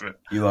still going for it.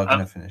 You are going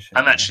to finish it.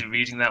 I'm actually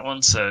reading that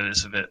one, so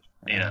it's a bit,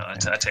 I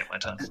take my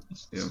time.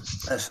 Yeah.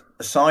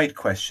 A side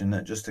question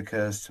that just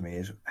occurs to me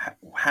is,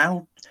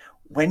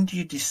 when do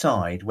you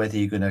decide whether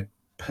you're going to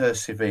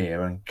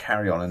persevere and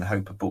carry on and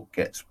hope a book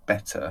gets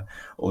better,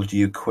 or do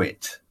you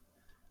quit?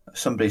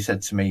 Somebody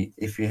said to me,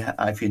 if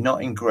you're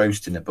not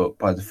engrossed in a book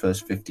by the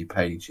first 50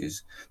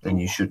 pages, then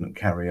you shouldn't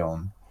carry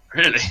on.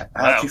 Really?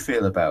 How do you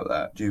feel about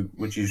that?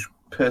 Would you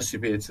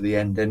persevere to the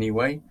end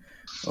anyway,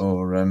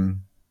 or?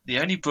 The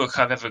only book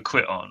I've ever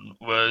quit on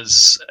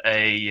was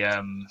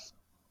a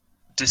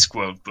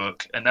Discworld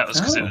book, and that was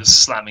because it was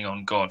slamming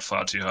on God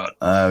far too hard.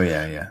 Oh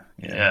yeah.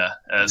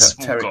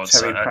 Small Gods.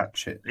 Terry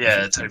Pratchett.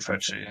 Terry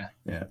Pratchett.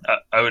 Yeah.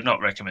 I would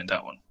not recommend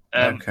that one.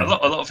 Okay. A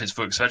lot of his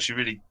books are actually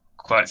really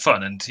quite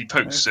fun, and he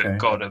pokes at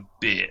God a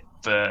bit,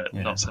 but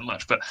not so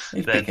much. But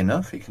he's big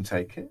enough; he can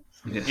take it.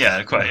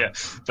 Yeah, quite. Yeah,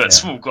 but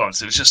Small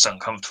Gods, it was just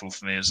uncomfortable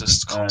for me. It was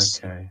just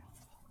constant. Okay.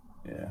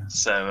 Yeah.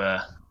 So.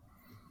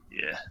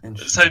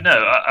 So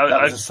no,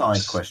 that was a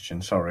side question.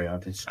 Sorry, I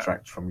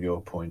distract from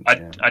your point.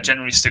 I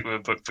generally stick with a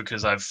book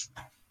because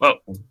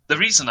the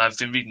reason I've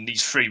been reading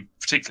these three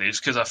particularly is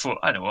because I thought,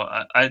 I know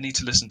what, I need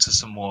to listen to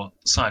some more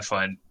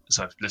sci-fi.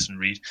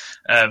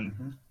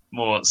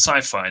 More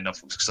sci-fi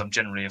novels because I'm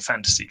generally a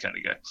fantasy kind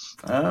of guy.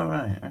 Oh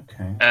right,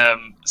 okay.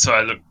 So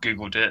I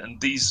Googled it,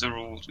 and these are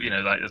all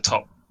like the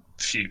top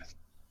few.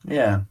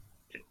 Yeah.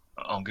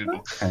 On Google.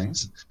 Okay.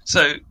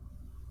 So.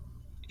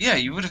 Yeah,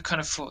 you would have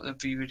kind of thought they'd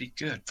be really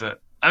good,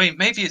 but I mean,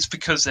 maybe it's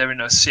because they're in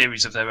a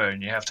series of their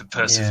own. You have to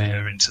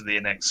persevere into the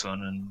next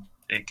one, and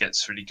it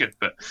gets really good.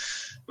 But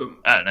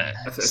I don't know.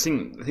 I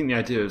think the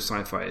idea of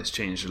sci-fi has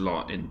changed a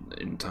lot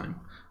in time,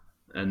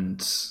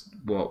 and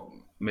what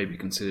may be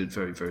considered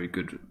very, very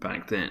good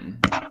back then,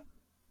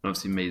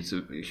 obviously made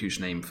a huge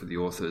name for the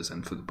authors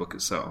and for the book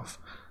itself,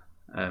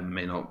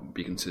 may not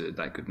be considered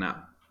that good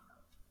now.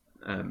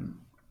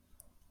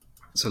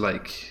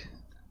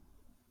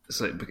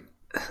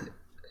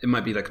 It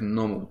might be like a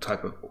normal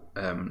type of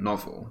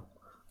novel,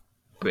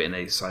 but in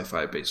a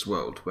sci-fi based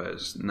world,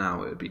 whereas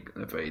now it would be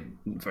a very,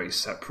 very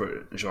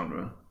separate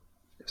genre,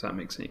 if that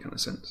makes any kind of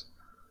sense.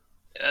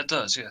 It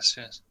does, yes.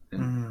 Yeah.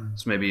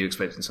 So maybe you're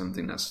expecting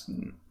something that's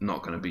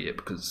not going to be it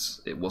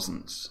because it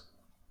wasn't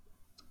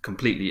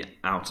completely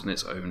out in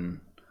its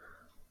own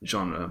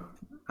genre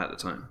at the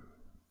time.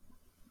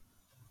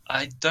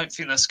 I don't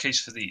think that's the case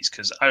for these,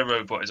 because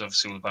iRobot is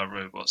obviously all about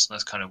robots, and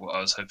that's kind of what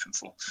I was hoping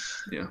for.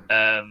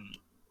 Yeah.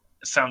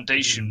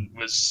 Foundation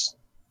was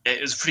a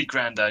pretty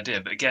grand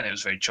idea, but again, it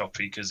was very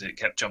choppy because it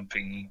kept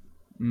jumping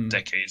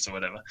decades or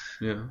whatever.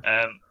 Yeah.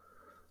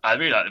 I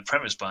really like the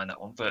premise behind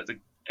that one, but the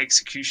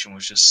execution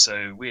was just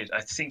so weird.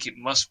 I think it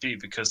must be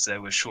because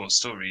there were short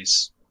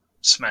stories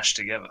smashed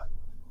together.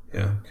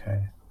 Yeah.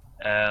 Okay.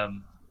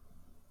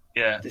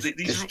 Yeah.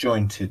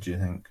 Disjointed, do you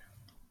think?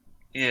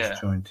 Yeah.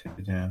 Disjointed,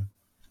 yeah.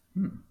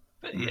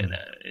 But yeah, no,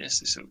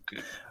 it's all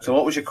good. So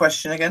what was your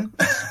question again?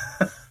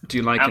 Do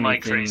you like Am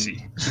anything? I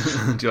crazy?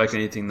 Do you like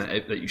anything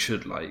that you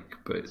should like,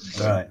 but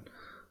right?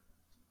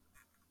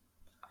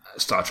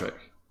 Star Trek.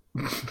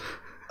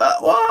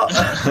 What?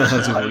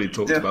 That's what we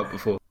talked about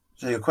before.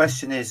 So your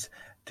question is,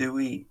 do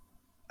we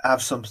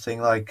have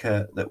something like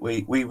that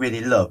we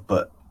really love,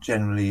 but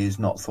generally is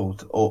not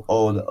thought,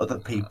 or that other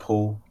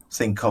people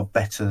think of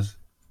better?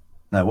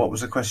 No, what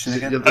was the question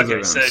again?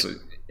 Okay, so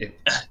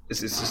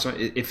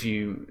if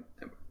you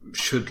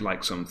should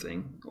like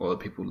something, or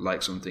people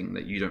like something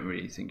that you don't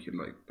really think you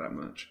like that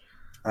much.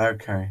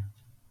 Okay.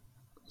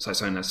 So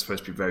something that's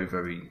supposed to be very,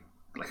 very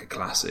like a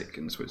classic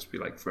and supposed to be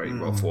like very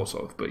well thought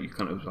of, but you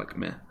kind of like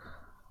meh.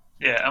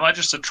 Yeah, am I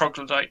just a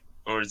troglodyte,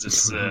 or is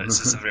this a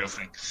real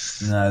thing?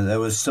 No, there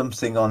was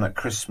something on at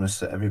Christmas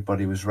that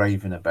everybody was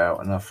raving about,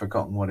 and I've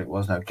forgotten what it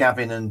was now.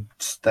 Gavin and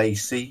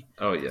Stacey.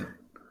 Oh yeah.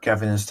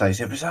 Gavin and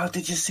Stacey. Everybody said, "Oh,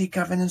 did you see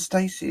Gavin and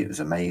Stacey? It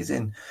was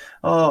amazing."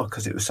 Oh,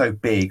 because it was so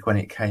big when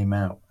it came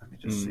out. Let me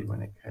just see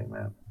when it came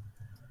out.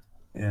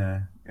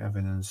 Yeah,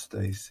 Gavin and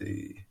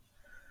Stacey.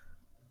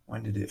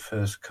 When did it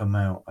first come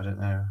out? I don't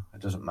know. It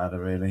doesn't matter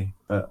really.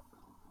 But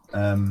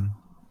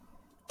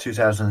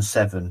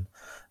 2007,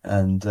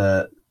 and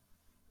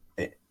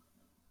it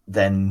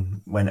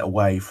then went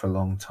away for a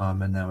long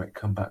time, and now it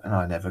come back. And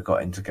I never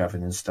got into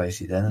Gavin and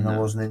Stacey then, and I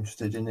wasn't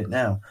interested in it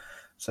now.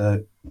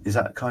 So is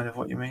that kind of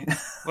what you mean?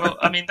 Well,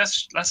 I mean,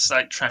 that's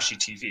like trashy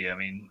TV. I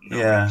mean,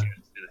 yeah.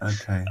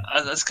 Okay.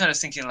 I was kind of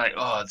thinking like,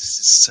 oh, this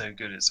is so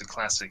good. It's a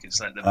classic. It's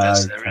like the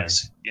best there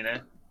is, you know?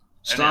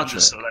 Star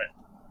Trek.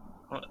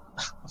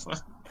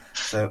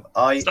 So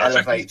I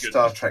elevate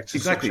Star Trek to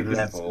such a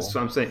level. That's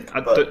what I'm saying.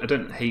 I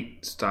don't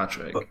hate Star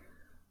Trek.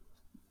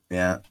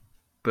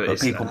 But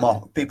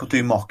people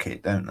do mock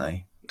it, don't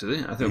they? Do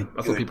they? I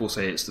thought people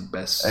say it's the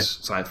best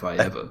sci-fi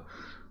ever.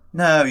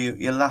 No,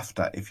 you're laughed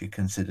at if you're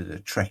considered a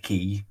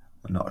Trekkie,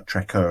 not a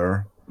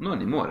Trekker. Not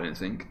anymore, I don't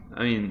think.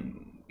 I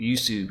mean, you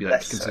used to be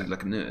considered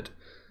like a nerd.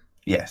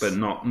 Yes. But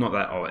not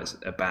that, it's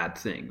a bad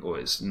thing, or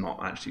it's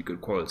not actually good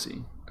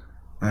quality.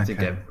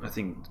 Okay. I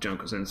think the general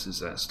consensus is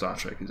that Star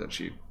Trek is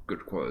actually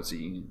good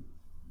quality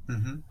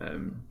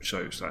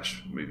show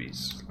 /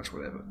 movies /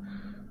 whatever.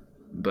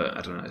 But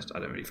I don't know, I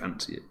don't really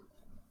fancy it.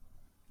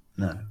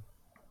 No.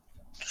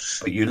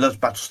 But you love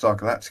Battlestar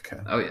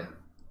Galactica. Oh, yeah.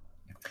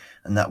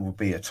 And that will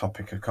be a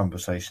topic of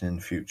conversation in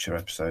the future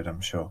episode,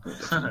 I'm sure.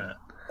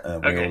 We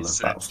all love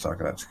Battlestar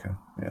Galactica.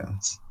 Yeah.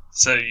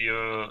 So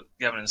you're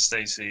Gavin and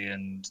Stacey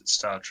and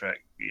Star Trek.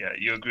 Yeah,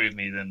 you agree with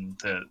me then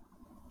that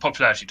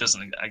popularity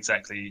doesn't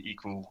exactly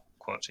equal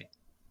quality.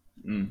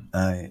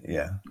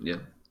 Yeah.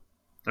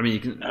 I mean, you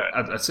can.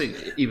 I'd say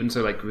even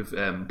so, like with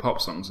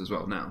pop songs as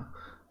well. Now,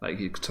 like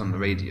you could turn on the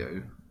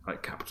radio,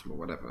 like Capital or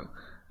whatever,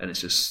 and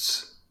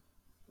it's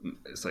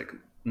like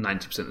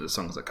 90% of the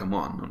songs that come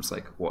on. I'm just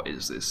like, what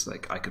is this?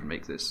 Like, I could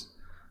make this.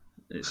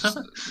 It's just,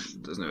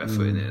 there's no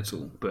effort in it at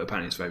all. But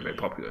apparently, it's very, very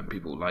popular, and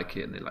people like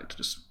it, and they like to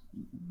just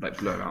like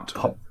blow out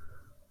to it.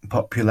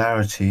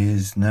 Popularity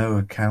is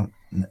no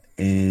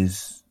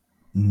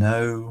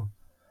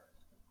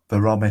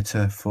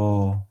barometer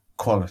for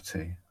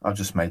quality. I've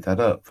just made that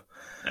up.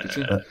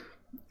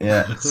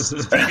 Yeah, it's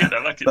pretty good.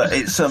 I like it. But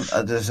it's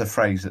there's a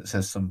phrase that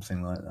says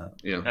something like that.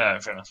 Yeah,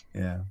 fair enough.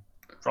 Yeah,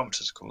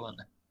 barometers are cool, aren't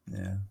they?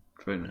 Yeah,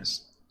 very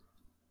nice.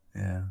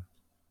 Yeah,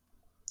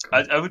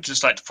 I would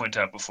just like to point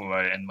out before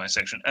I end my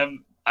section.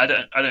 I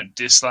don't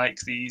dislike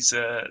these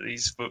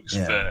books,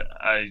 but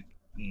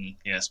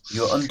yes,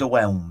 you're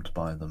underwhelmed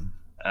by them.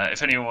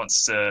 If anyone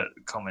wants to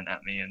comment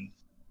at me and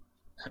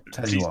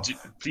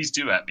please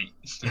do at me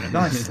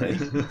nicely.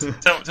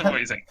 tell me what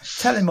you think.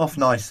 Tell him off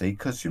nicely,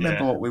 because you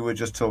remember what we were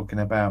just talking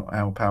about,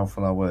 how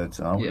powerful our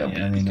words are.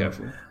 Be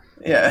careful.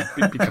 Yeah,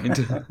 be kind.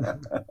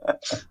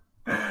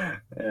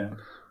 Yeah.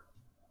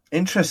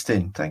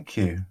 Interesting. Thank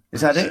you.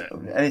 Is that it?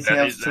 Anything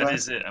else? That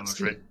is it. I'm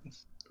afraid.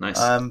 Nice.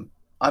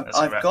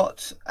 I've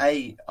got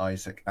a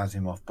Isaac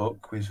Asimov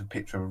book with a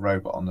picture of a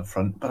robot on the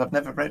front, but I've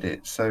never read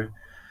it. So,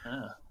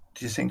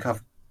 do you think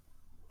I've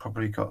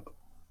probably got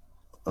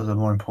other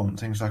more important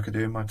things I could do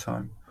in my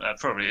time?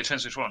 Probably. It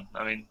depends which one.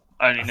 I mean,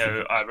 I only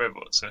know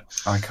iRobot, so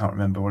I can't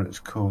remember what it's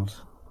called.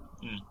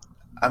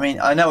 I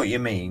mean, I know what you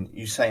mean.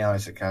 You say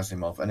Isaac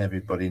Asimov, and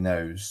everybody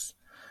knows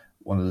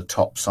one of the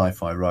top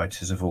sci-fi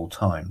writers of all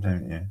time,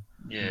 don't you?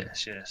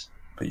 Yes.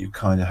 But you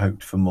kind of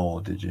hoped for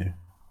more, did you?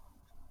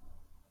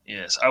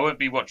 Yes, I won't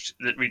be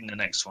reading the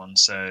next one,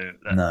 so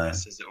that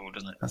says it all,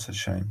 doesn't it? That's a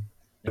shame.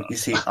 But you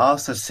see,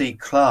 Arthur C.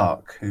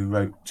 Clarke, who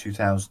wrote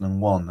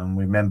 2001, and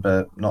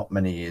remember not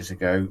many years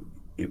ago,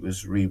 it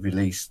was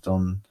re-released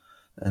in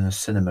a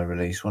cinema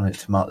release, wasn't it,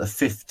 to mark the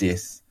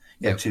 50th?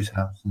 Yeah,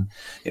 2000.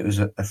 It was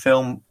a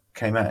film,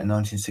 came out in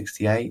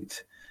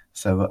 1968.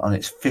 So on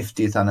its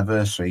 50th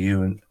anniversary,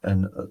 you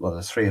and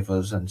the three of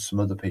us and some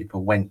other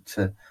people went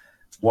to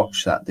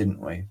watch that, didn't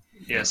we?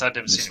 Yes, I'd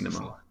never seen it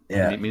before.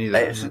 Yeah,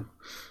 it's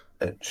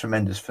a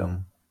tremendous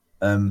film,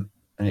 and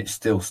it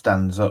still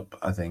stands up.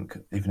 I think,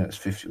 even though it's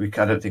 50.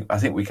 I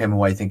think we came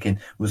away thinking,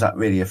 was that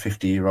really a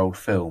 50-year-old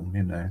film?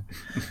 You know,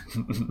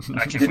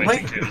 I came away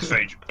thinking it was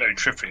very, very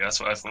trippy. That's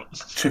what I thought.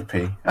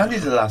 Trippy, only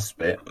the last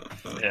bit.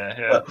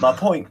 Yeah. But my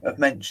point of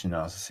mentioning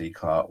Arthur C.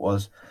 Clarke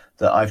was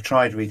that I've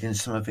tried reading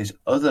some of his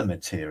other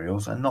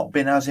materials and not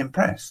been as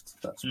impressed.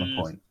 That's my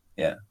point.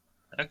 Yeah.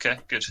 Okay,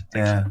 good.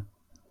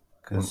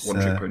 Thanks.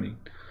 One trick pony.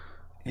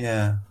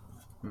 Yeah.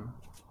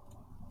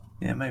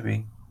 Yeah,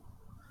 maybe.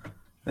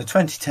 The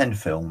 2010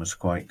 film was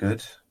quite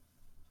good.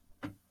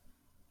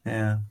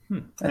 Yeah.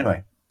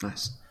 Anyway.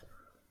 Nice.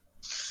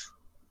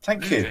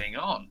 Thank you. Moving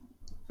on.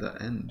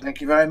 That end. Thank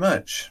you very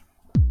much.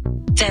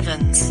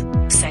 Devon's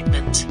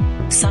segment.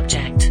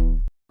 Subject.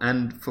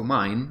 And for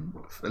mine,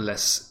 a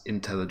less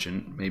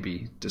intelligent,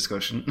 maybe,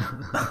 discussion.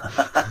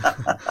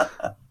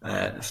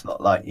 It's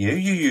not like you.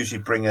 You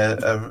usually bring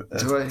a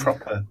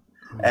proper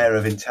air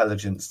of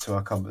intelligence to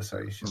our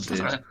conversation.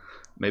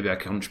 Maybe I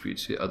contribute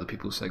to other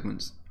people's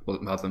segments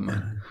rather than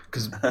mine.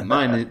 Because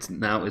mine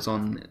is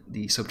on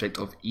the subject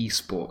of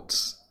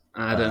esports.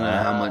 I don't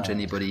know how much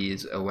anybody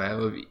is aware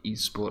of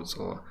esports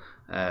or...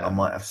 I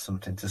might have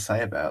something to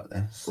say about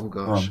this. Oh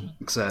gosh.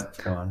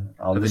 Go on.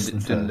 I've been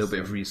doing a little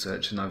bit of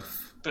research and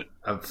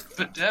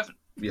But Devon,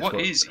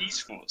 what is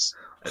esports?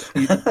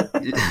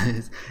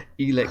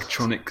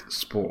 Electronic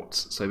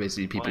sports. So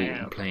basically people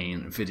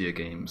playing video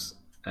games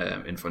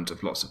in front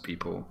of lots of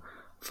people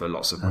for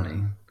lots of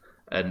money.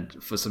 And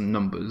for some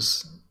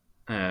numbers,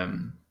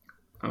 I'm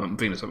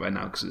bringing this up right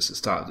now because it's the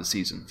start of the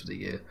season for the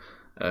year.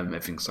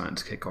 Everything's starting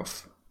to kick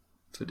off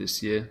for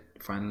this year,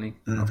 finally,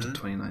 after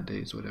 29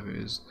 days, whatever it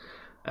is.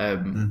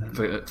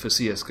 For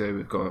CSGO,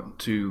 we've got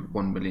 2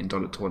 $1 million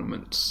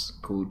tournaments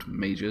called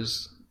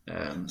Majors.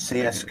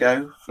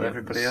 CSGO for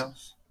everybody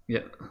else?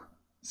 Yeah,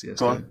 CSGO.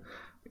 Go on.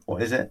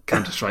 What is it?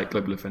 Counter-Strike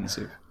Global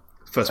Offensive.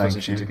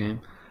 First-person shooter game.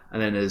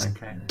 And then there's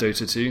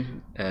Dota 2,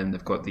 and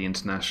they've got the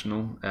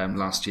International.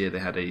 Last year they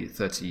had a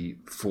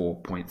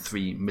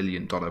 $34.3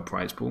 million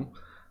prize pool,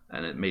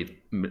 and it made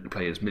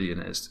players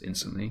millionaires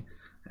instantly.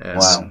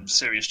 Some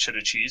serious cheddar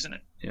cheese, isn't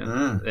it?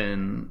 Yeah.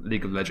 And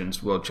League of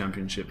Legends World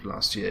Championship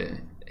last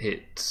year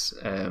hit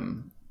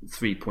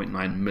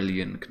 3.9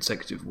 million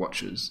consecutive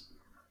watchers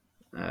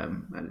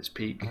at its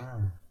peak.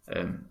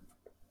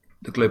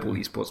 The global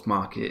esports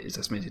market is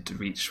estimated to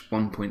reach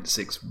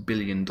 $1.6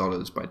 billion by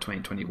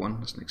 2021,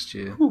 that's next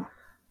year.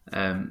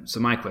 So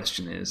my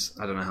question is,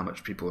 I don't know how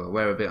much people are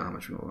aware of it, how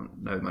much people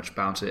know much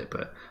about it,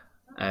 but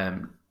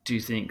do you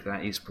think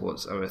that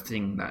esports are a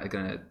thing that are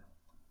going to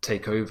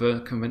take over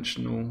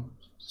conventional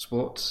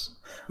sports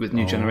with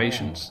new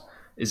generations?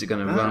 Is it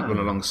going to run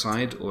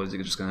alongside, or is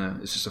it just going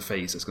to? It's just a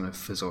phase that's going to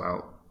fizzle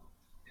out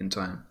in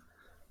time.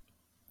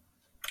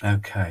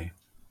 Okay.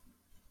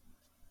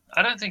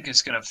 I don't think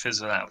it's going to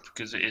fizzle out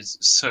because it is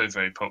so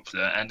very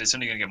popular, and it's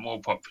only going to get more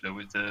popular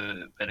with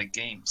the better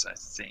games, I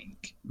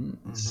think.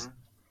 Mm-hmm.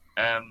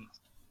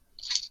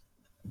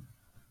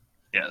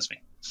 Yeah, that's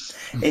me.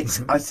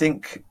 I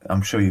think,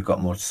 I'm sure you've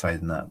got more to say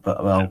than that, but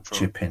I'll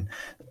chip in.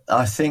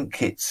 I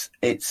think it's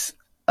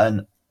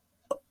an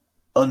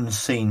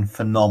unseen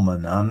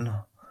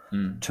phenomenon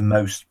to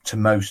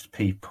most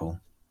people.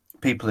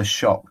 People are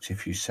shocked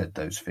if you said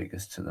those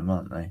figures to them,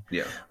 aren't they?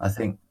 Yeah.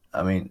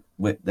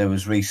 There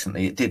was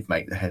recently, it did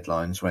make the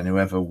headlines when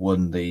whoever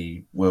won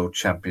the World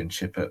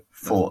Championship at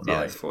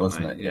Fortnite,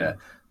 wasn't it? Yeah.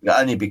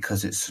 Only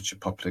because it's such a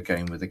popular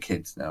game with the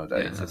kids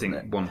nowadays. Yeah, I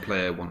think one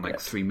player won like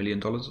 $3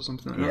 million or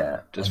something like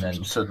that. Yeah, and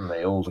then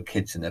suddenly all the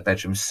kids in their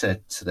bedrooms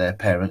said to their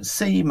parents,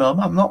 "See, Mum,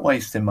 I'm not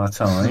wasting my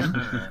time.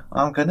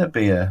 I'm going to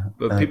be a."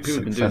 But people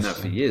have been doing that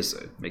for years,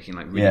 though, making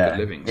like really good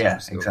livings. Yeah,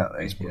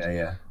 exactly.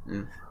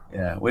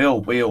 Yeah. We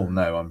all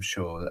know, I'm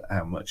sure, that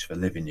how much of a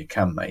living you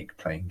can make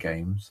playing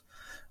games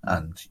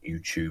and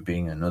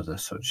YouTubing and other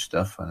such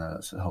stuff. I know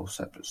that's a whole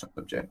separate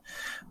subject,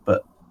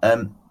 but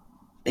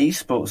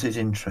esports is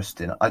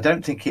interesting. I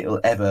don't think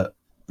it'll ever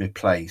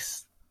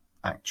replace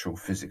actual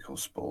physical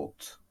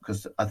sport,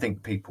 because I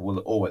think people will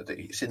always,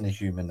 it's in the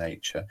human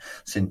nature.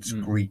 Since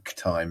Greek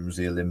times,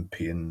 the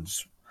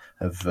Olympians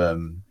have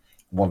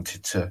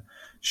wanted to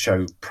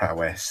show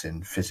prowess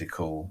in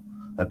physical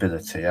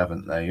ability,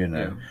 haven't they?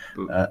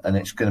 And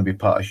it's going to be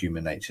part of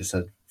human nature.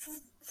 So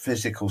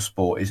physical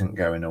sport isn't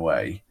going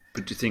away.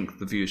 But do you think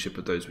the viewership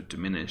of those would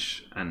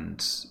diminish and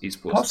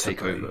esports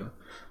take over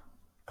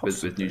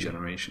with new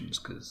generations?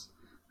 Because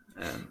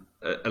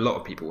a lot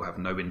of people have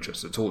no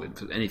interest at all in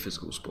any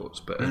physical sports,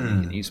 but only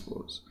in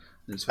esports.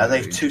 Are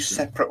they two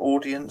separate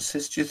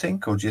audiences, do you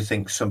think? Or do you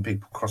think some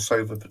people cross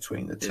over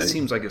between the two? It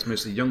seems like it's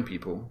mostly young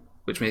people,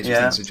 which makes me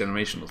think it's a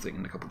generational thing.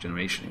 In a couple of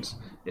generations,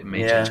 it may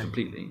change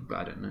completely, but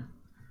I don't know.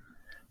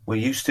 Will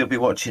you still be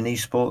watching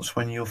esports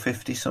when you're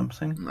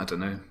 50-something? I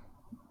don't know.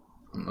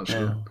 I'm not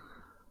sure.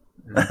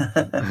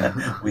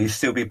 Will you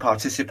still be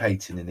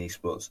participating in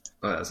esports?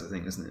 Well, that's the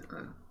thing, isn't it?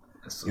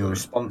 Your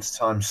response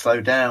time slow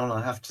down,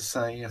 I have to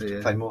say. You have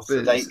to play more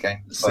sedate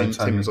games.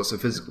 Same as also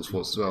physical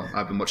sports as well.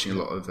 I've been watching a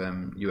lot of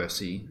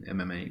UFC,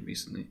 MMA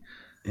recently.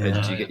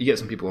 Yeah. You get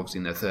some people obviously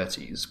in their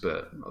 30s,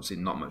 but obviously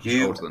not much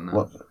older than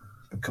that.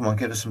 Come on,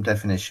 give us some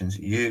definitions.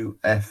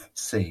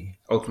 UFC.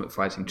 Ultimate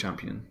Fighting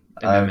Champion.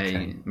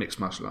 MMA, mixed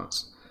martial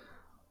arts.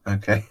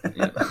 Okay.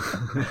 Yeah.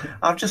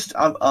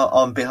 I'm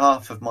on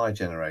behalf of my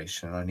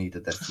generation, I need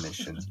a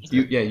definition.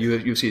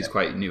 UFC is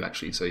quite new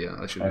actually, so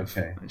I should have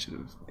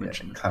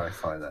mentioned.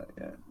 Clarify that.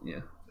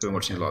 Yeah. I've been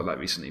watching a lot of that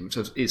recently, which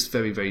is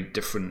very, very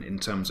different in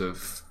terms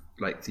of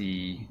like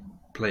the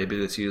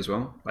playability as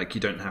well. Like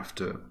you don't have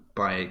to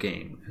buy a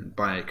game and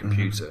buy a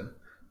computer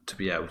to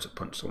be able to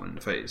punch someone in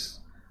the face.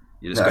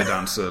 You just go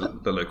down to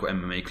the local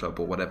MMA club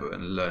or whatever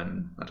and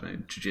learn, I don't know,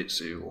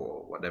 jiu-jitsu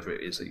or whatever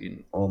it is that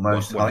you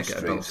almost want to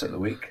get a belt at the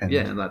weekend.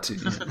 Yeah, and that too.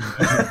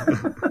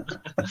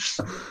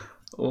 Yeah.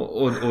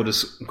 or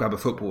just grab a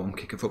football and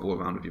kick a football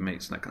around with your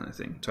mates and that kind of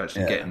thing to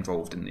actually get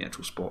involved in the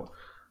actual sport.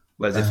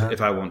 Whereas if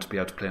I want to be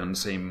able to play on the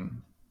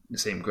same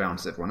ground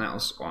as everyone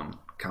else on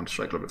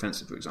Counter-Strike Global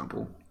Offensive, for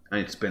example, I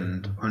need to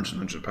spend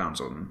hundreds of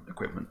pounds on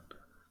equipment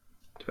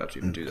to be able to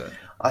even do that.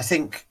 I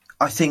think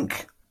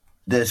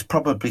there's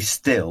probably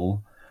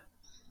still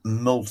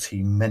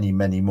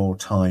many more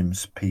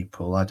times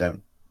people, I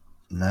don't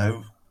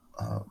know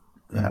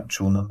the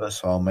actual number,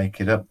 so I'll make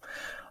it up,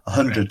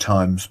 100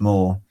 times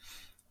more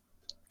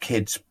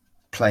kids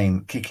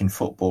kicking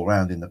football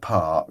around in the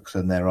parks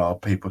than there are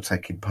people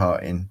taking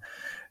part in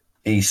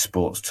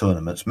esports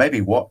tournaments,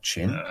 maybe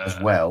watching as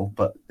well,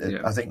 but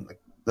I think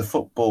the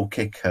football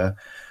kicker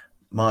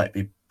might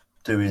be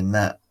doing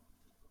that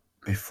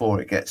before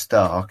it gets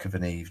dark of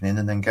an evening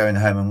and then going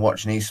home and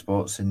watching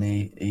esports in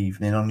the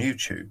evening on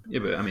YouTube. Yeah,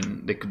 but I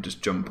mean, they could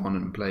just jump on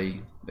and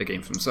play a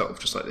game for themselves,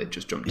 just like they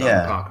just jumped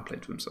down the park and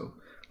played for themselves.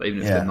 Like,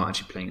 even if they're not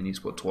actually playing an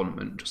esport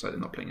tournament, just like they're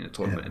not playing in a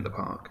tournament in the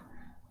park,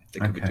 they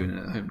could be doing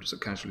it at home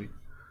just casually.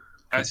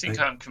 I think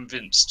I'm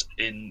convinced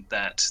in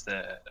that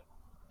the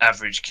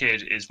average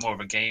kid is more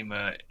of a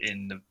gamer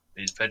in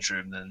his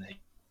bedroom than he.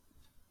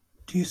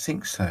 Do you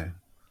think so?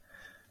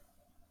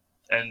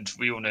 And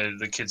we all know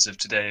the kids of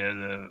today are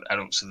the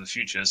adults of the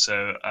future.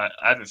 So I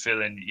have a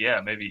feeling,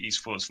 maybe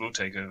esports will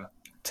take over.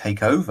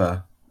 Take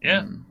over?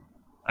 Yeah.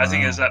 I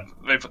think it's that.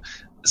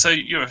 So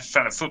you're a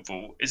fan of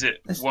football. Is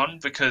it one,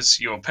 because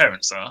your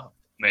parents are,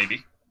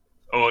 maybe?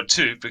 Or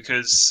two,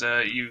 because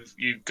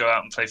you go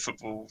out and play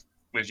football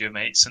with your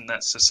mates and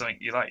that's just something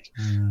you like?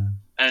 Mm.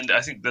 And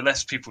I think the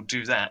less people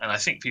do that, and I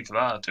think people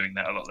are doing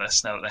that a lot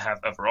less now that they have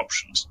other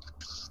options.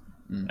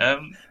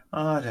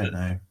 I don't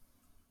know.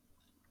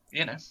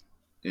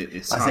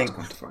 It's hard to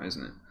quantify,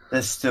 isn't it?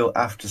 there's still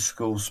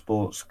after-school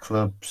sports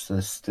clubs.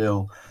 There's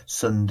still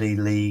Sunday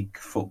league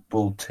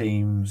football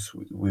teams.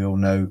 We all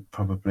know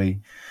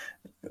probably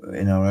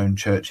in our own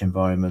church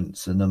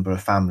environments a number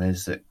of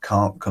families that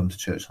can't come to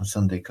church on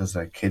Sunday because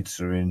their kids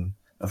are in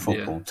a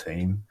football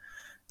team,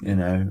 you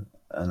know,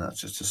 and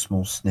that's just a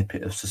small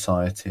snippet of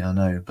society, I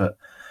know. But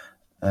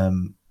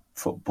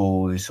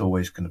football is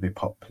always going to be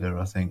popular,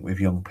 I think, with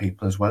young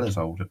people as well as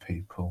older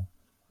people.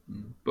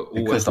 But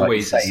always,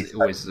 always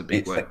is a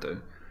big word, though.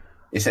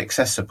 It's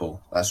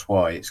accessible. That's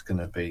why it's going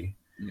to be.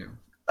 Yeah.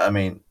 I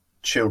mean,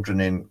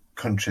 children in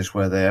countries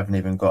where they haven't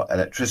even got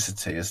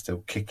electricity are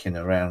still kicking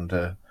around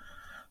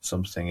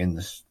something in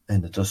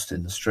the dust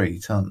in the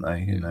street, aren't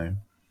they? You know.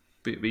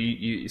 But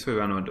you throw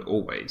around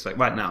always. Like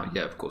right now,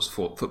 yeah, of course,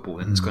 football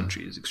in this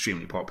country is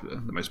extremely popular,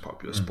 the most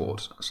popular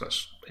sport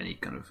 / any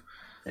kind of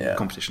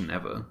competition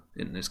ever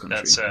in this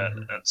country.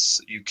 That's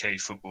UK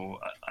football,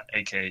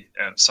 aka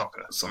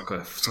soccer.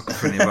 Soccer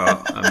for any of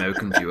our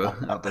American viewer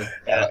out there.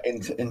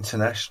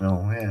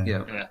 International,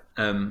 yeah.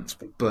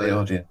 But the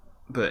audience.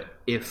 But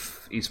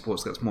if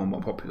esports gets more and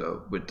more popular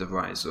with the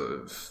rise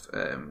of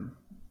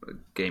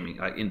gaming,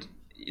 like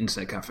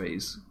internet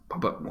cafes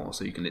pop up more,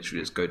 so you can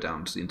literally just go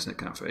down to the internet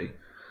cafe,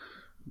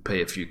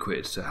 pay a few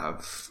quid to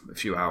have a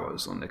few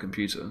hours on their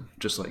computer,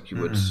 just like you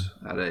would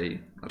at a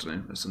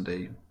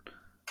Sunday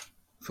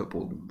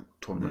football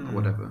tournament or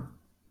whatever.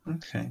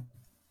 Okay.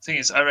 Thing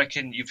is, I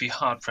reckon you'd be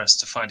hard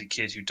pressed to find a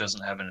kid who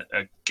doesn't have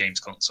a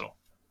games console.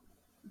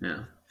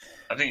 Yeah.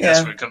 I think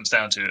that's what it comes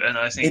down to, and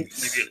I think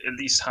maybe at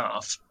least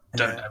half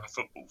don't have a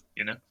football.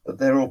 You know. But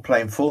they're all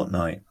playing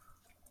Fortnite.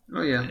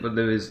 Oh yeah, but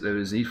there is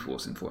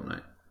esports in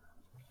Fortnite.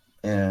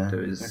 Yeah.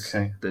 There is.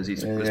 Okay. There's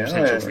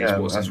potential for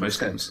esports in most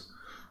games.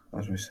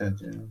 As we said,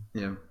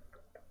 Yeah.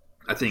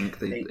 I think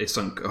they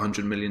sunk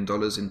 $100 million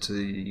into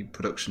the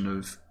production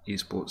of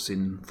esports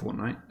in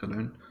Fortnite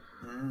alone.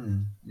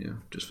 Yeah,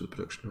 just for the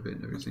production of it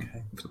and everything,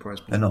 for the prize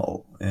pool. They're not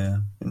all,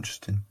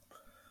 interesting.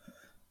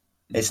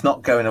 It's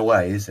not going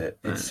away, is it?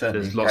 It's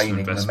certainly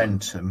gaining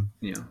momentum.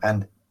 Yeah.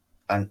 And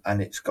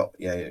it's got,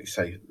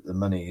 say the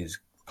money is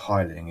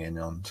piling in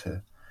onto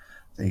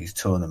these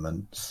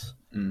tournaments.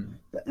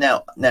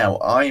 Now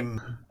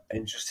I'm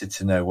interested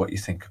to know what you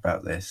think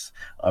about this.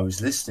 I was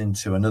listening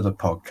to another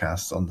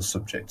podcast on the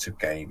subject of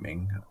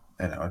gaming.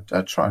 You know,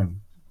 I try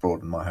and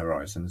broaden my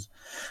horizons.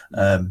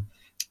 And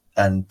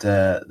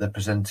the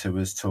presenter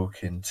was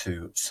talking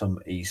to some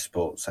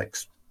esports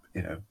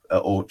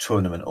or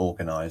tournament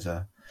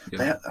organizer.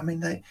 Yeah.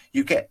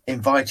 You get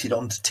invited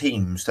onto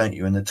teams, don't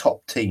you? And the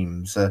top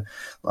teams are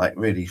like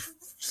really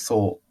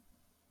thought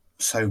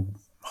so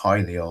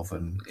highly of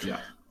and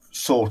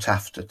sought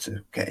after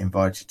to get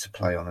invited to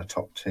play on a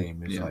top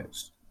team. It's like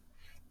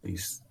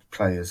these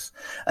players.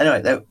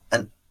 Anyway,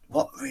 and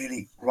what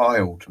really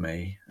riled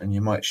me, and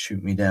you might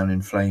shoot me down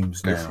in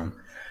flames now,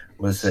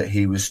 was that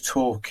he was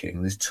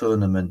talking,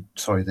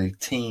 the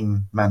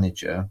team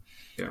manager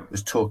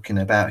was talking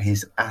about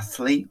his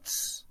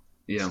athletes.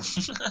 Yeah.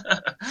 It's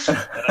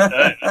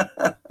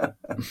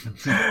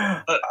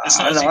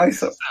not as easy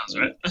as it sounds,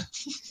 right?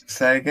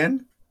 Say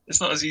again? It's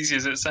not as easy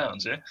as it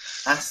sounds, yeah?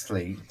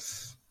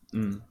 Athletes.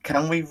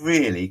 Can we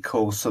really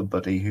call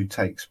somebody who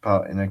takes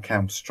part in a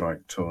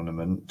Counter-Strike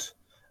tournament,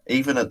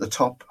 even at the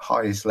top,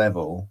 highest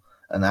level,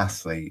 an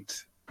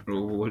athlete?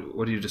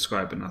 What do you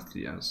describe an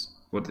athlete as?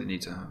 What do they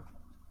need to have?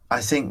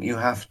 I think you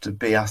have to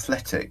be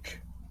athletic.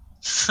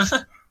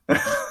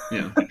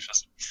 Yeah.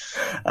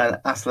 And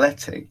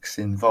athletics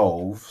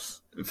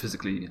involves...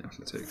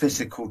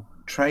 Physical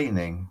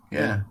training,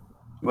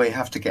 where you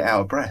have to get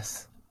out of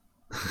breath.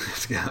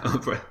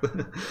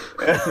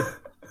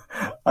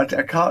 I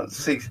can't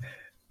see...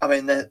 I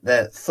mean,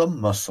 their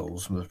thumb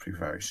muscles must be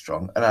very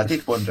strong. And I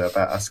did wonder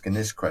about asking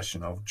this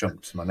question. I'll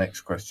jump to my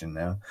next question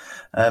now.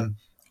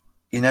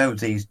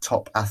 These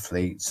top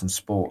athletes and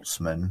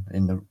sportsmen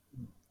in the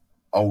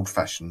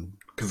old-fashioned...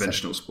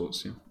 Conventional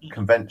sports,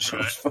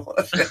 Conventional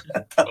sports.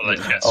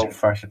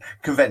 Old-fashioned.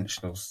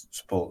 Conventional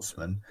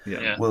sportsmen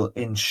will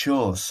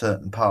insure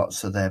certain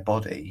parts of their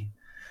body.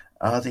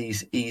 Are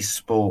these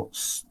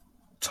esports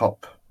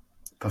top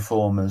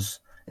performers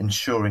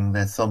insuring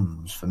their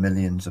thumbs for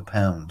millions of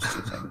pounds, do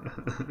you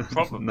think?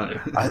 Probably. No.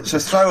 It's a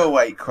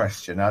throwaway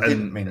question. I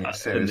didn't mean it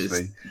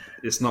seriously.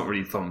 It's not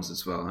really thumbs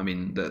as well. I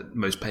mean, the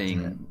most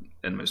paying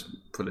and most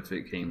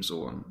prolific games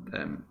are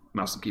on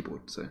mouse and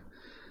keyboard, so...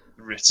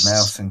 Wrists.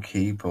 Mouse and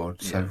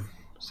keyboard, so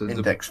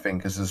index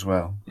fingers as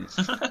well.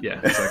 Yeah,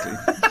 exactly.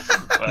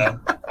 Well,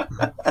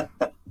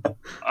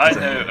 I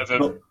know of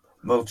a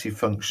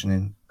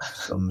multifunctioning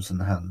thumbs and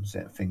hands,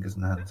 fingers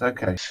and hands.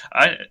 Okay.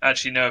 I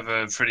actually know of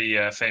a pretty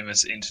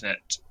famous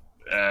internet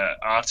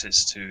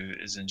artist who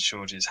has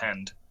insured his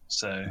hand.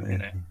 So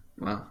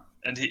wow.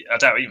 And I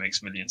doubt he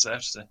makes millions. I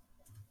have to say.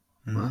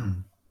 Wow.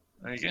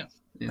 There you go.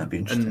 Yeah. That'd be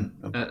interesting.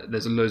 And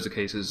there's loads of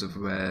cases of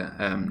where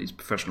these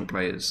professional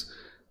players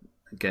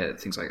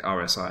get things like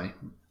RSI,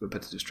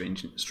 repetitive strain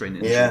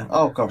injury. Yeah.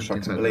 Oh gosh, I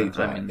can believe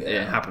that. I mean,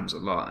 it happens a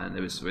lot, and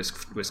there is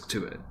risk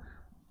to it.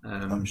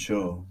 I'm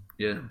sure.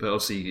 Yeah, but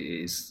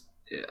obviously,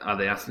 are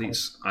they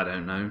athletes? I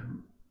don't know.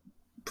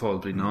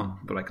 Probably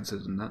not, but I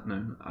consider them that.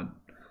 No,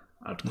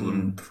 I'd call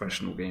them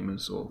professional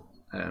gamers or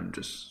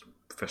just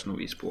professional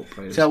esport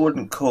players. See, I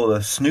wouldn't call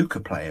a snooker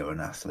player an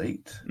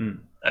athlete,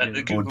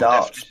 or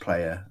darts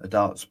player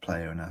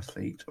an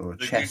athlete, or a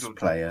chess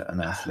player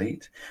an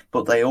athlete.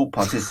 But they all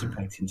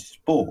participate in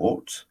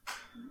sport.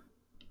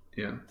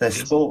 Yeah, they're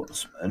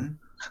sportsmen.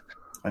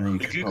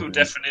 The Google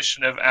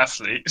definition of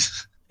athlete.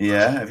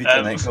 Yeah, have you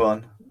done it? Go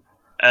on.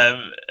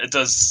 It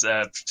does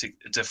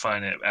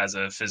define it as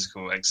a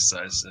physical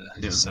exercise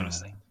sort of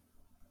thing.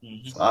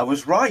 Mm-hmm. I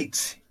was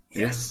right.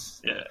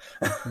 Yes. Yeah.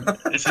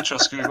 If you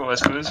trust Google, I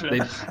suppose.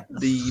 Yeah.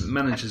 The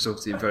managers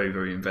obviously are very,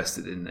 very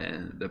invested in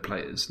their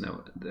players,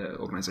 their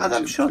organisation,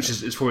 I'm sure. Which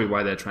is probably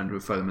why they're trying to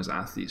refer them as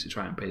athletes to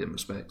try and pay them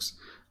respects.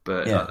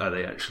 But are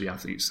they actually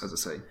athletes, as I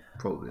say?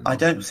 Probably not. I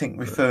don't think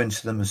referring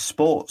to them as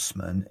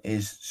sportsmen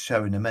is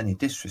showing them any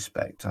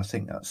disrespect. I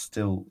think that's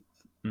still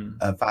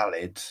a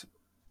valid,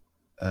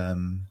 if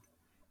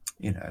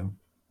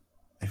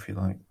you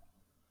like,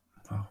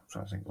 I'm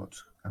trying to think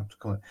how to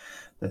call it.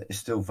 That it's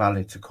still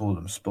valid to call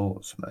them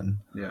sportsmen.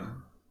 Yeah.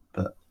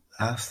 But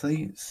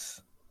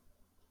athletes,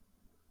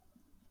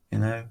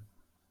 Yeah.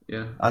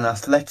 An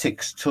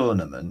athletics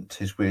tournament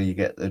is where you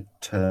get the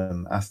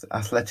term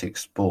athletic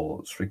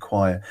sports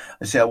require.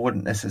 I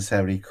wouldn't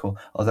necessarily call,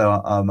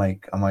 although I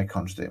might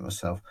contradict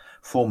myself.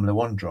 Formula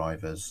One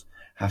drivers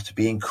have to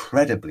be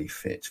incredibly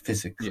fit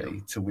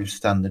physically to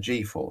withstand the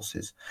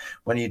G-forces.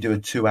 When you do a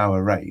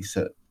 2-hour race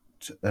at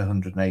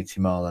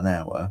 180 mile an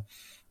hour,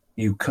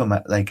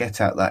 they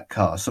get out that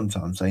car.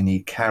 Sometimes they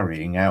need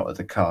carrying out of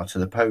the car to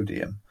the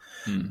podium.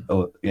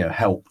 Or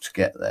help to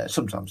get there.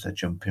 Sometimes they're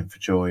jumping for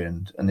joy,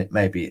 and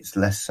it's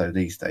less so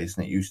these days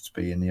than it used to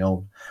be in the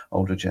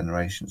older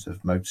generations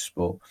of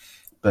motorsport.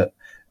 But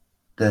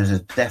there's a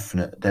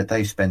definite that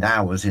they spend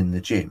hours in the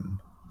gym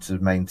to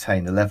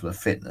maintain a level of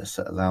fitness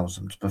that allows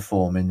them to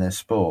perform in their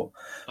sport.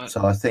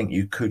 So I think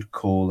you could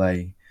call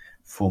a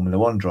Formula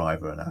One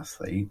driver an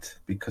athlete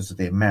because of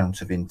the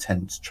amount of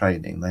intense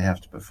training they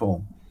have to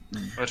perform.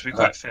 Well, to be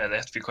quite fair, they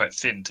have to be quite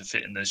thin to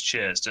fit in those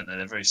chairs, don't they?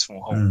 They're very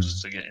small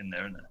holes to get in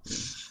there, isn't it?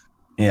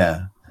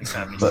 Yeah.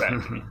 But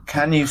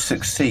can you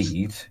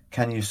succeed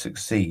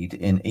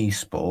in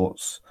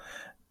esports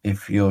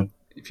if you're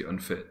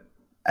unfit,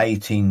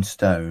 18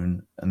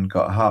 stone and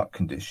got a heart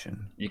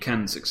condition? You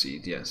can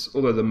succeed, yes.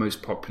 Although the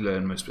most popular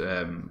and most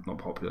not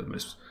popular, the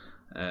most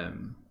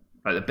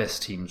like the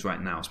best teams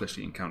right now,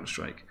 especially in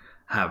Counter-Strike,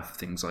 have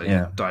things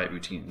like diet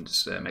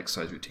routines,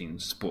 exercise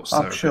routines, sports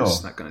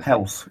therapists, that kind of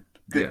health.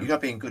 thing. Good. You got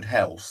to be in good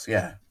health.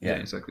 Yeah,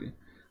 exactly.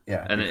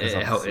 Yeah, and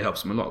it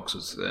helps them a lot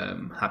because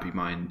happy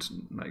mind,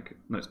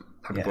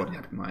 happy body,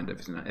 happy mind,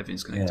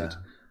 everything's connected.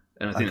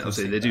 And I think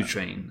obviously they do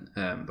train,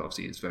 but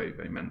obviously it's very,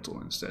 very mental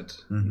instead,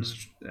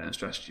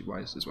 strategy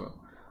wise as well.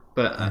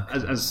 But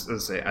as I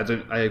say, I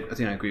think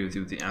I agree with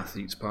you with the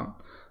athletes part.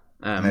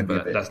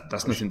 But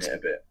that's nothing.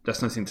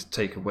 That's nothing to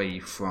take away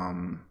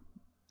from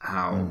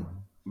how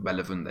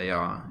relevant they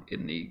are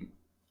in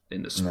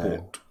the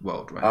sport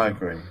world, right? I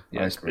agree.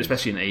 Yeah,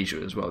 especially in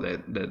Asia as well.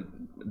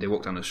 They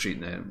walk down the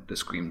street and they're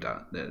screamed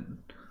at. They're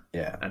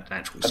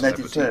actual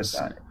celebrities. They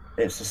deserve that.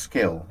 It's a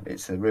skill.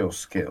 It's a real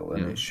skill,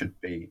 and it should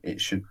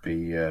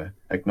be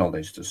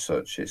acknowledged as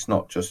such. It's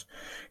not just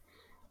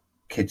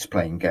kids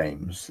playing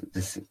games.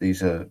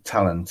 These are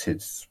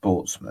talented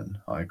sportsmen.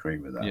 I agree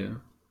with that. Yeah.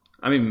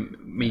 I mean,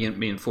 me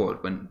and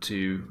Ford went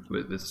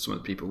with some of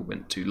the people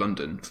went to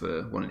London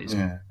for one of these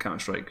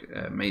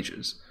Counter-Strike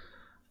majors.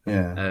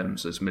 Yeah.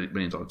 So it's $1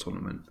 million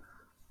tournament,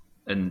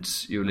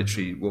 and you're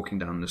literally walking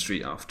down the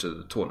street after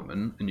the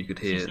tournament, and you could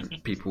hear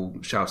people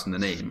shouting the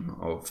name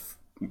of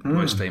the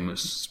most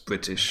famous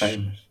British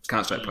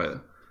Counter-Strike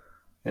player.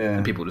 Yeah.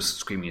 And people just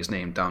screaming his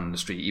name down the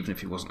street, even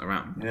if he wasn't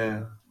around.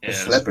 Yeah. A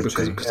celebrity.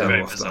 Because they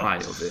were off the high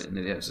of it, and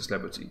it's a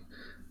celebrity.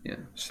 Yeah.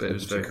 But it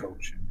was very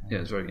culture. Yeah,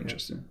 it's very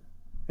interesting.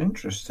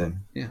 Interesting.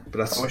 Yeah,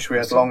 but I wish we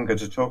had longer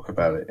to talk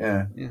about it.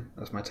 Yeah. Yeah,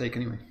 that's my take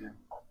anyway. Yeah.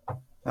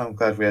 I'm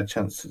glad we had a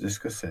chance to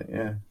discuss it.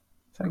 Yeah.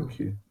 Thank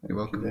you. You're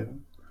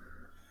welcome.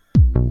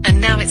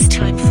 And now it's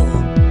time for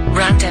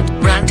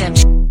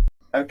Random.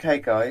 Okay,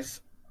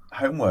 guys.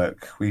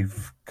 Homework.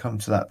 We've come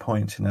to that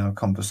point in our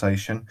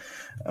conversation,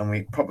 and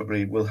we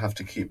probably will have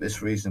to keep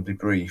this reasonably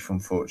brief,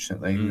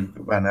 unfortunately. We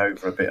ran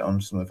over a bit on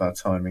some of our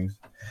timings.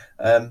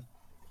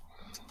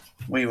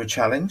 We were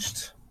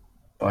challenged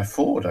by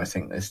Ford, I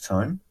think, this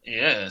time.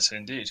 Yes,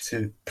 indeed.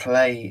 To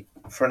play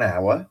for an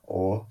hour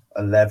or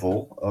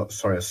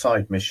a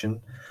side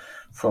mission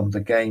from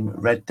the game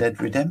Red Dead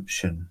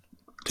Redemption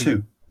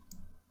 2.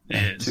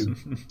 Yes. 2.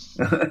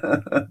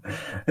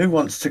 Who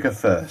wants to go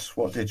first?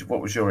 What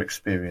was your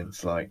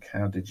experience like?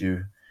 How did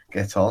you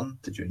get on?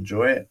 Did you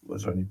enjoy it?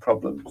 Was there any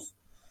problems?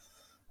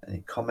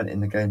 Any comment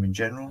in the game in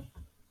general?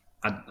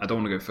 I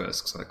don't want to go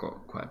first because I've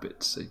got quite a bit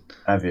to see.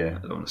 Have you? I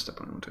don't want to step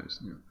on your toes.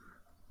 Yeah.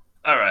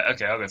 All right,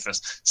 okay, I'll go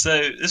first.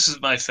 So this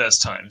was my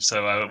first time,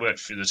 so I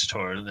worked through the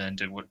tutorial and then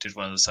did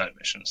one of the side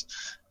missions.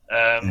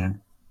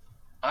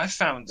 I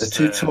found the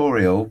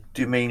tutorial.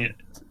 Do you mean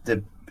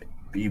the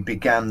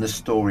began the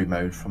story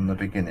mode from the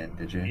beginning,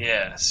 did you?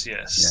 Yes.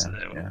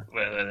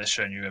 Where they're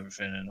showing you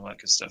everything and all that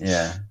good stuff.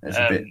 Yeah, it's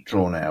a bit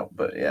drawn out,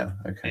 but yeah,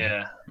 okay.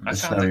 Yeah, the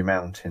snowy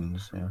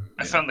mountains. Yeah,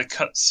 I found the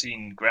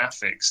cutscene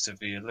graphics to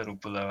be a little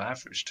below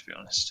average, to be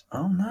honest.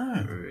 Oh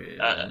no! Really?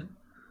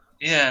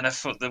 Yeah, and I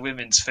thought the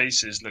women's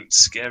faces looked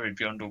scary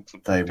beyond all.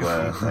 They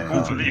were.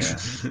 all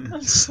belief.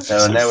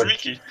 Yeah.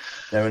 Freaky.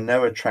 There were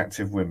no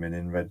attractive women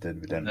in Red Dead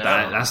Redemption.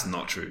 No. That's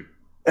not true.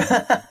 You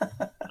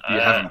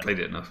haven't played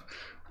it enough.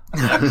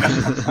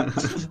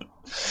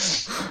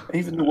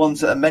 Even the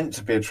ones that are meant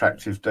to be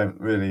attractive don't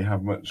really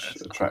have much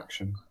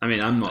attraction. I mean,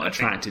 I'm not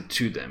attracted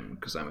to them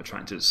because I'm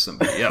attracted to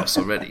somebody else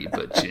already.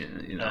 But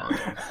you know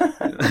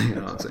what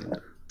I'm saying.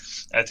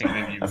 I think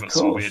maybe you've got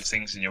some weird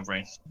things in your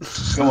brain.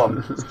 Go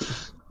on.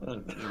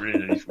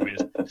 Really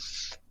weird.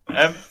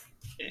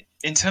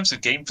 In terms of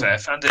gameplay, I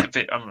found it a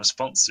bit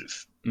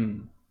unresponsive.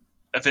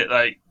 A bit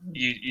like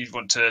you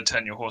want to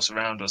turn your horse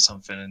around or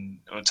something,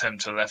 or turn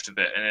to the left a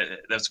bit, and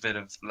there's a bit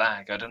of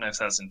lag. I don't know if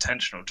that's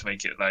intentional to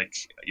make it like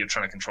you're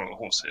trying to control a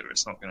horse here.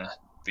 It's not going to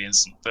be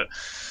instant, but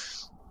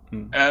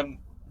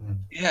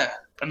yeah.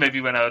 And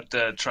maybe when I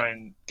would try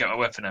and get my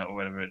weapon out or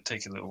whatever, it'd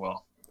take a little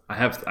while. I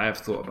have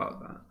thought about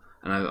that,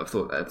 and I've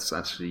thought that's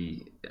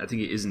actually, I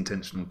think it is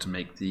intentional to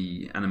make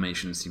the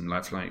animations seem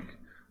lifelike,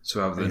 so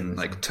rather than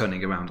like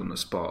turning around on the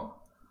spot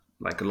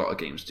like a lot of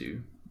games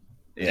do.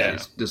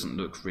 It doesn't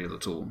look real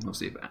at all.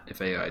 Obviously,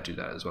 if AI do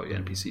that as well, your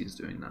NPC is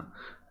doing that,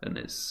 and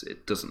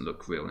it doesn't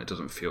look real and it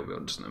doesn't feel real.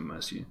 It doesn't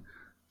immerse you.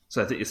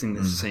 So I think it's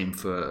the same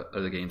for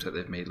other games that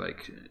they've made,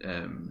 like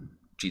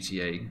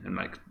GTA and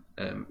like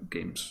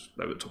games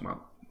that we were talking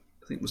about.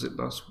 I think was it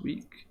last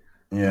week?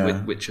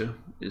 Yeah, Witcher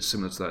is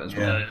similar to that as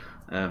well.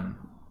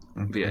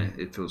 But yeah,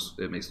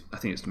 I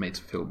think it's made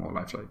to feel more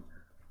lifelike.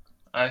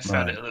 I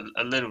found it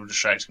a little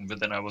distracting, but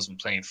then I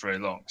wasn't playing for very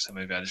long, so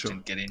maybe I just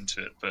didn't get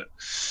into it. But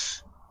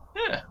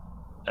yeah,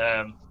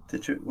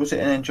 was it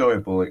an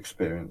enjoyable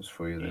experience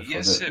for you?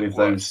 Yes, it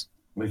was.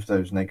 With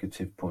those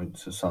negative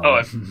points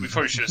aside. We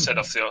probably should have said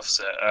off the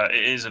offset.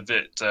 It is a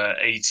bit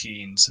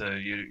 18, so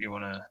you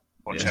want to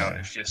watch out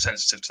if you're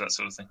sensitive to that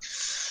sort of thing.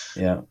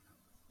 Yeah.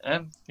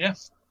 Yeah.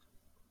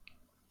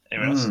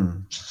 Anyone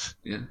else?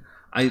 Yeah.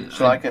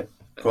 Shall I get?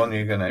 Go on,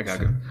 you go next.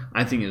 Okay.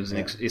 I think it's an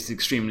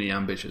extremely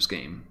ambitious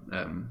game.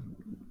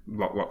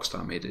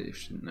 Rockstar made it,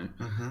 if you didn't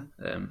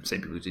know.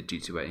 Same people who did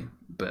G2A,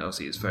 but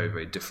obviously it's very,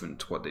 very different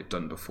to what they've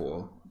done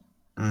before,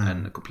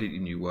 and a completely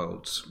new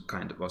world.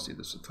 Kind of, obviously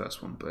this is the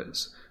first one,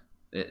 but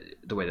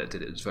the way that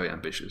did it was very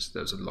ambitious.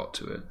 There was a lot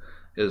to it.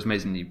 It was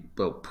amazingly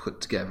well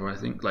put together. I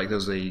think like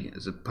there's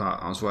a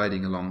part I was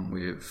riding along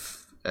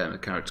with a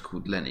character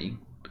called Lenny,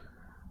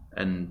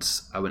 and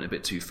I went a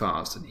bit too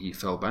fast, and he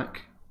fell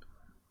back,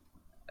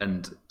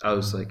 and I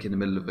was like in the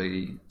middle of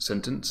a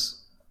sentence.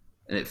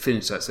 And it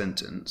finished that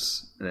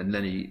sentence, and then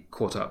Lenny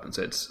caught up and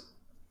said,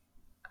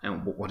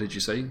 "And what did you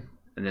say?"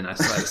 And then I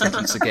started the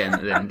sentence again,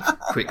 and then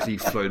quickly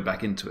flowed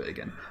back into it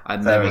again.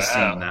 I'd never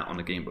seen that on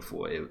a game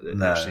before. It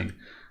actually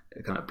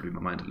kind of blew my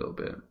mind a little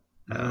bit.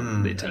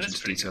 The attention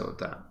to detail of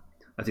that.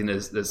 I think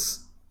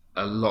there's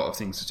a lot of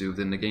things to do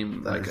within the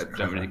game. Like I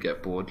don't really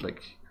get bored.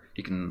 Like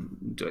you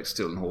can do like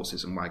stealing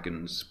horses and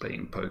wagons,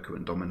 playing poker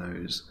and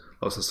dominoes,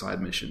 lots of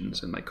side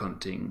missions and like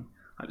hunting,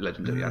 like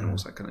legendary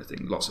animals, that kind of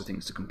thing. Lots of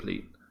things to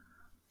complete.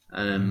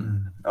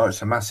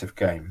 It's a massive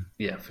game.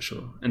 Yeah, for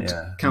sure. And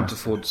to counter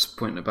Ford's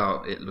point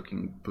about it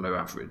looking below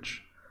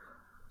average,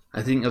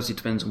 I think obviously it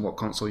depends on what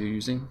console you're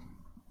using.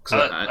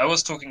 I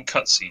was talking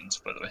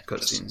cutscenes, by the way.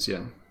 Cutscenes,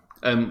 yeah.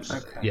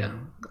 Yeah.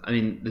 I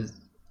mean,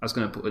 I was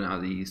going to put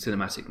out the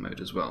cinematic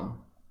mode as well.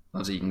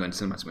 Obviously, you can go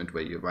into cinematic mode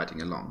where you're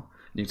riding along.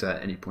 You can do that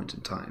at any point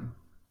in time.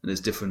 And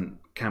there's different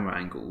camera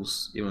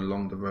angles, even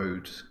along the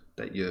road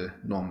that you're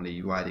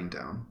normally riding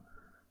down,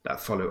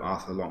 that follow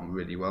Arthur along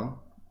really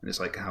well. And it's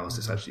like, how is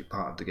this actually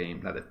part of the game?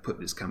 That they've put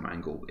this camera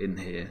angle in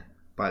here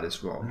by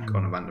this rock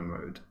on a random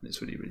road. And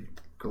it's really, really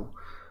cool.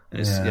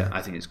 And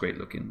I think it's great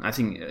looking. I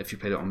think if you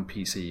played it on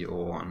PC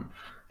or on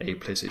a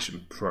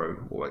PlayStation Pro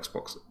or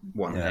Xbox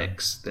One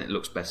X, then it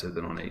looks better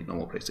than on a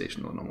normal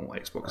PlayStation or normal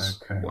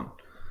Xbox One.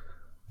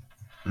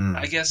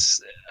 I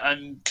guess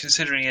I'm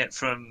considering it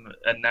from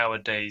a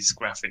nowadays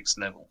graphics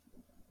level.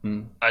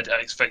 I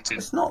expected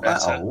it's not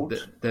that old.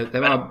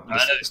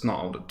 It's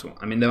not old at all.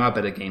 I mean, there are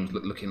better games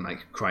looking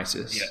like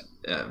Crysis.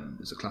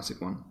 It's a classic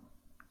one.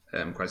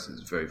 Crysis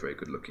is very, very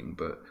good looking,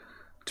 but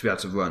to be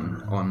able to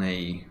run on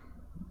a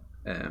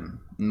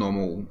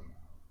normal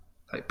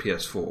like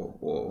PS4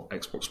 or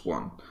Xbox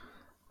One,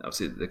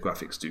 obviously the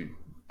graphics do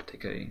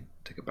take a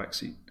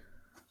backseat.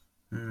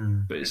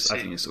 But I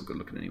think it's still good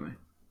looking anyway.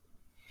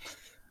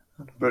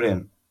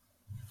 Brilliant.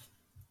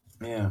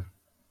 Yeah.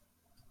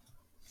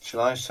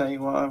 Shall I say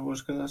what I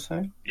was going to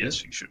say?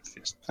 Yes, you should.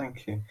 Yes.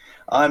 Thank you.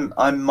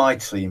 I'm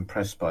mightily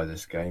impressed by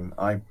this game.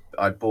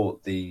 I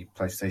bought the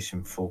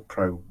PlayStation 4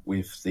 Pro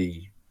with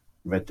the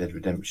Red Dead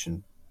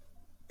Redemption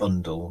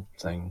bundle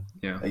thing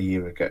a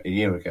year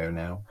ago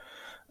now,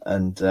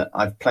 and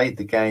I've played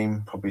the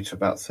game probably to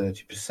about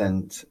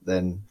 30%.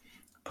 Then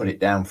put it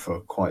down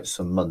for quite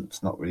some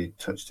months, not really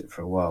touched it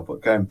for a while.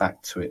 But going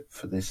back to it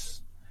for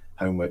this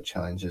homework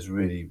challenge has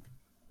really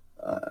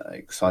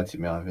excited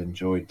me. I've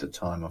enjoyed the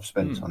time I've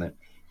spent on it.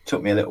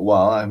 Took me a little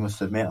while, I must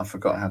admit. I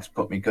forgot how to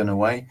put my gun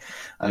away.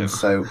 And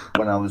so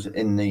when I was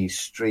in the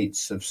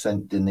streets of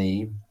Saint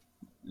Denis,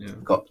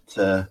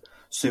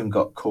 soon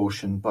got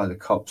cautioned by the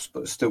cops,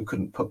 but still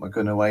couldn't put my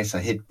gun away. So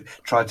I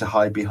tried to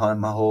hide behind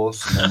my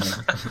horse, and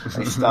then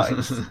they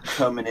started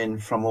coming in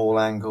from all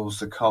angles,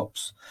 the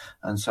cops.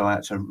 And so I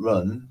had to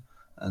run,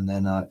 and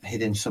then I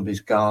hid in somebody's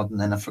garden.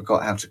 Then I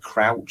forgot how to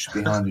crouch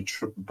behind a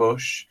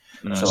bush.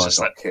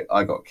 So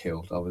I got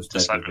killed. I was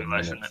dead within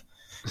minutes.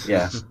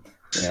 Yeah.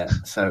 Yeah,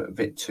 so a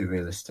bit too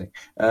realistic.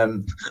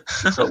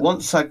 But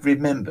once I'd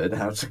remembered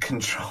how to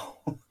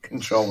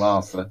control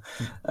Arthur,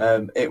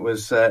 it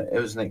was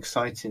an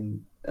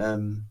exciting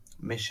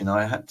mission.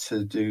 I had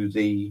to do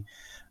the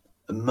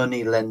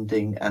Money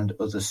Lending and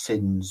Other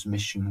Sins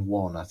Mission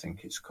 1, I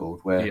think it's called,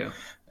 where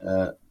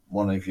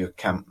one of your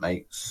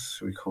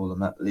campmates, we call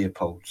them at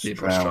Leopold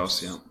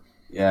Strauss,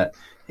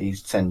 he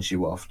sends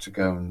you off to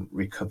go and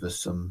recover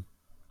some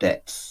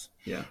debts.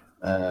 Yeah.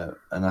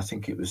 And I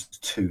think it was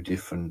 2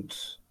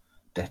 different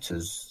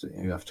debtors that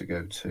you have to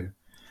go to.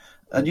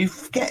 And you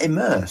get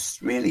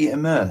really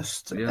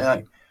immersed. Yeah.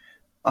 Like,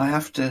 I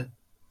have to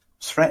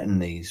threaten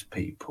these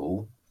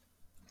people,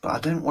 but I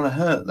don't want to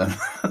hurt them.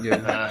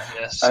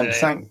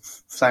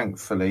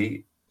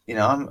 Thankfully,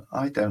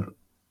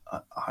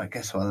 I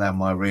guess I allow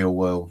my real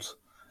world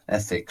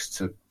ethics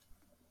to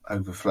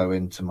overflow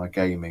into my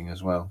gaming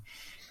as well.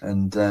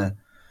 And,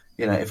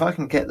 if I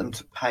can get them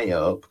to pay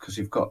up, because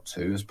you've got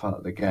to as part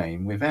of the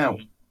game,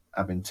 without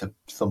having to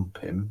thump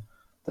him,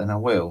 then I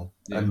will.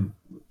 Yeah. And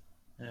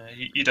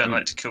you don't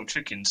like to kill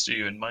chickens, do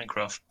you, in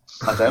Minecraft?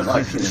 I don't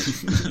like killing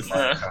chickens in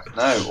Minecraft,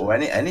 no, or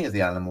any of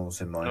the animals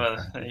in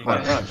Minecraft.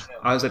 Right.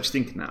 I was actually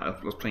thinking that. I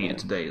was playing it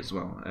today as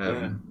well.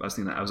 I was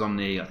thinking that I was on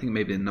I think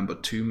maybe the number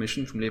 2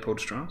 mission from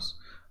Leopold Strauss,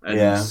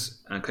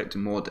 and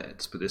collecting more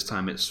debts, but this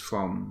time it's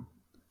from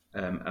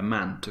a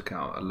man took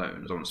out a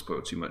loan. I don't want to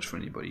spoil too much for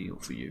anybody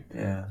or for you.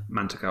 Yeah.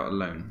 Man took out a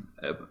loan,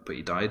 but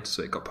he died,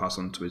 so it got passed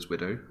on to his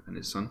widow and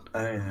his son. Oh,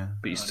 yeah.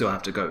 But you still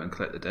have to go and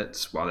collect the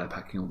debts while they're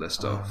packing all their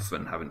stuff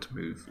and having to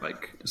move,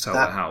 sell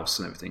their house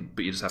and everything.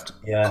 But you just have to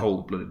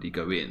cold-bloodedly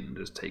go in and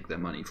just take their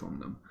money from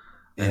them.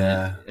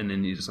 And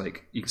then you just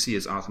you can see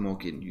as Arthur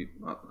Morgan,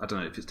 I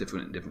don't know if it's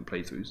different in different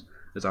playthroughs,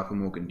 as Arthur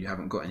Morgan, you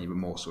haven't got any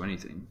remorse or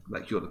anything.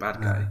 You're the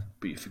bad guy,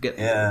 but you forget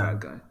that you're the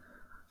bad guy.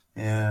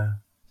 Yeah.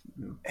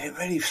 It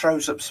really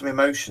throws up some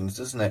emotions,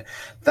 doesn't it?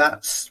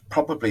 That's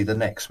probably the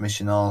next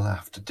mission I'll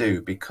have to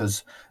do,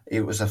 because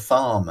it was a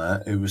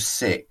farmer who was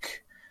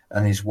sick,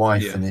 and his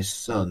wife and his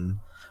son,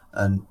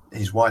 and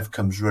his wife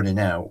comes running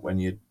out when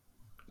you're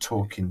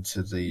talking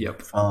to the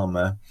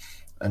farmer,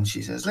 and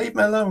she says, "Leave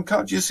me alone,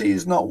 can't you see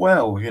he's not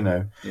well?"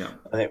 And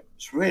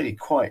it's really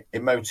quite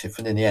emotive,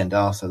 and in the end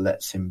Arthur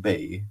lets him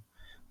be.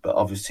 But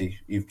obviously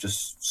you've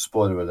just,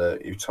 spoiler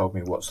alert, you've told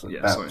me what's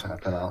about to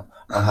happen. I'll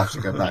have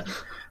to go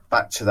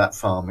back to that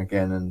farm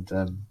again and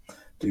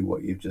do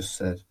what you've just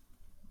said.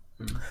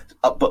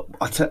 But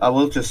I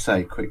will just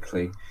say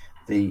quickly,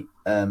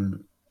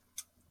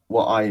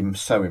 what I'm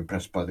so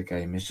impressed by the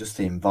game is just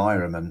the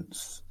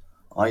environments.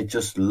 I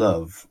just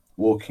love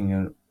walking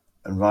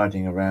and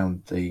riding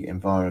around the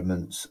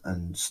environments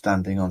and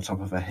standing on top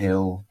of a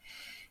hill,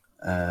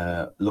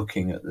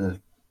 looking at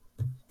the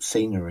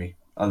scenery.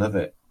 I love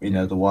it.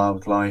 The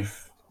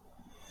wildlife.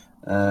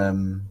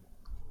 There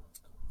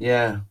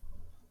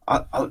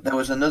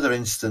was another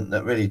incident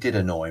that really did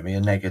annoy me,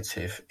 a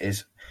negative,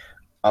 is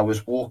I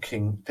was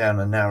walking down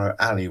a narrow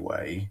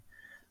alleyway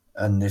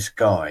and this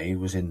guy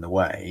was in the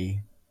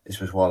way. This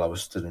was while I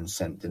was still in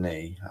Saint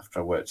Denis, after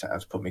I worked out how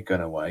to put my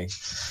gun away,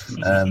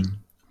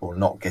 or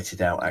not get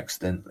it out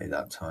accidentally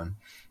that time.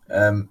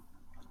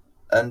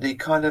 And he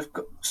kind of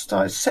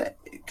started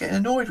getting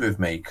annoyed with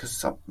me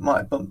because I might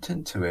have bumped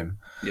into him.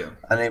 Yeah.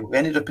 And we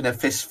ended up in a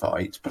fist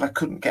fight, but I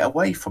couldn't get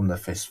away from the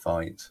fist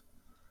fight.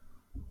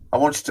 I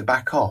wanted to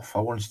back off. I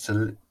wanted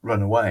to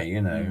run away,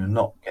 and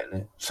not get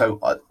it. So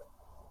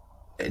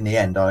in the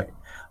end,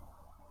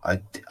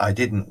 I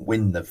didn't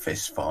win the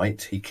fist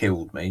fight. He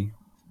killed me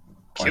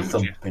by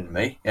thumping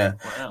me. Yeah,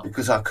 wow.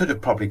 Because I could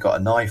have probably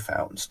got a knife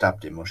out and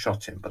stabbed him or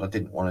shot him, but I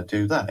didn't want to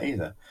do that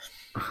either.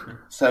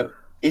 So,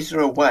 is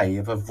there a way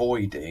of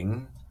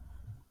avoiding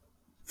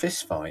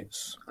fist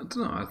fights? I don't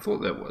know. I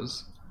thought there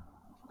was.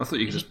 I thought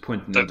you could just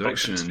point in the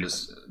direction and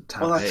just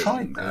tap. Well, I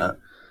tried that.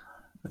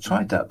 I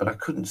tried that, but I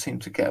couldn't seem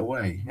to get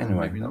away.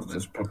 Anyway, that's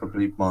just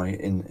probably my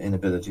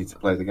inability to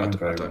play the game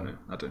very well.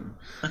 I don't know.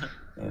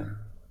 Yeah.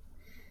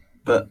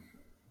 But,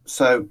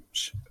 so,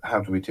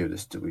 how do we do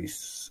this? Do we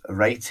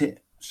rate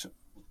it?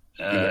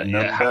 How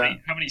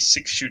many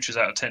 6 shooters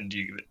out of 10 do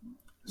you give it?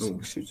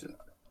 6 shooters.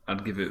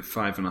 I'd give it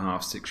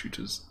 5.5 6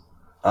 shooters.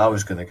 I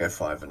was going to go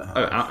 5.5.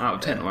 Oh, out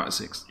of 10 or out of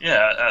 6?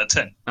 Yeah, out of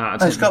 10.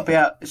 It's got to be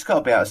out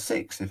of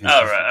 6. If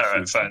all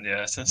right, fine.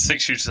 Yeah, so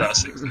 6 shooters out of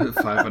 6.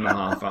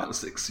 5.5 out of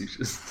 6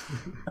 shooters.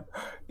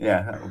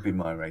 Yeah, that would be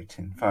my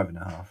rating.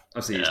 5.5. I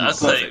see. It's not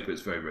perfect, but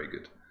it's very, very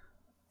good.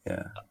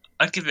 Yeah.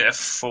 I'd give it a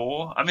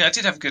 4. I mean, I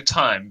did have a good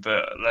time,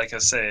 but like I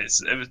say,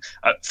 it was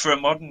for a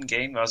modern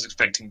game. I was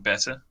expecting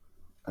better.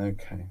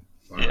 Okay.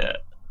 Wow. Yeah.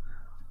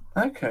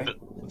 Okay.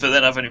 But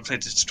then I've only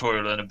played the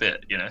tutorial in a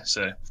bit,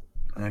 so.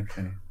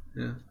 Okay.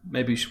 Yeah.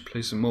 Maybe you should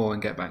play some more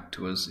and get back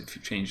to us if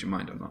you've changed your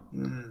mind or not.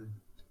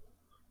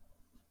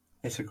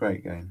 It's a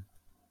great game.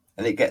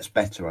 And it gets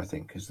better, I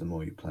think, as the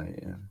more you play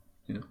it,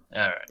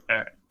 Yeah. All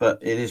right. But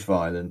it is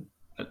violent.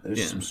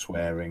 There's some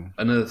swearing.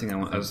 Another thing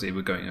obviously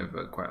we're going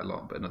over quite a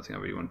lot, but another thing I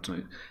really want to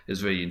know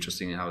is very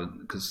interesting how,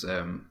 because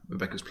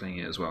Rebecca's playing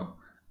it as well,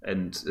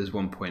 and there's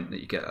one point that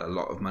you get a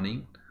lot of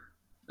money,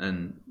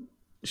 and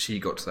she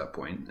got to that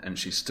point, and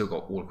she's still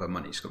got all of her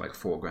money. She's got like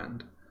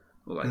 $4,000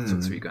 or like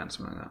 $3,000,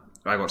 something like that.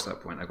 I got to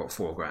that point, I got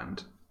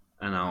 $4,000,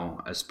 and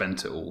now I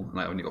spent it all, and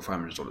I only got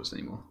 $500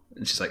 anymore.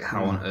 And she's like,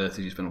 "How on earth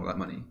did you spend all that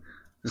money?"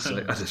 It's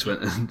like I just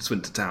went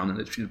to town and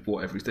literally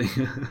bought everything.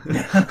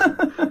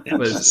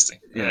 Interesting.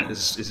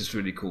 It's just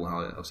really cool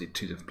how obviously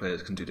two different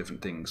players can do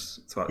different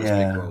things throughout this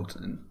big world,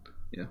 and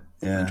I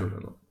enjoyed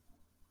it a lot.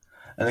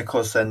 And of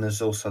course, then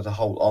there's also the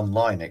whole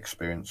online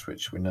experience,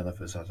 which none of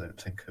us, I don't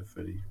think, have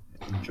really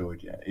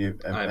enjoyed yet.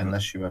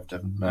 Unless you have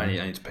done. I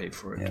need to pay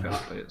for it to be able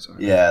to play it. So.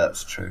 Yeah,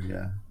 that's true.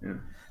 Yeah.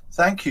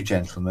 Thank you,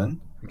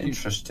 gentlemen.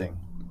 Interesting.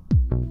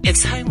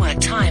 It's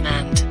homework time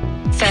and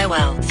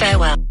farewell.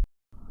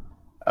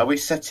 Are we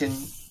setting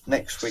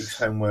next week's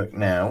homework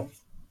now?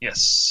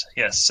 Yes.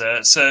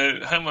 So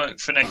homework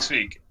for next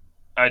week.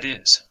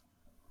 Ideas,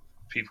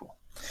 people.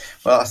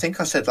 Well, I think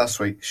I said last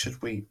week,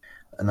 should we,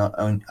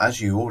 and as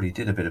you already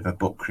did a bit of a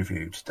book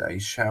review today,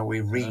 shall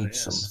we read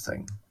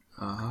something?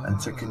 And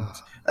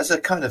as a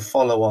kind of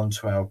follow-on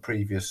to our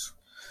previous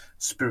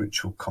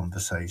spiritual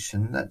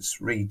conversation, let's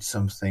read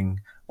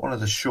something, one of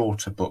the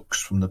shorter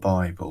books from the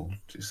Bible,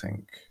 do you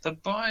think? The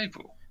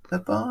Bible? The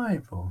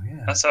Bible,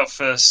 yeah. That's our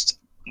first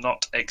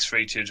not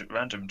X-rated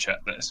random chat,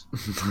 this.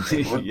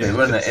 It would be,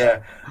 wouldn't it?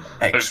 Yeah.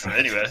 Hopefully,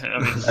 anyway. I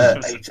mean,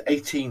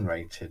 18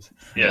 rated.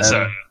 Yeah,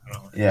 sorry.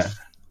 Yeah.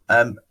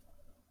 I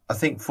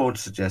think Ford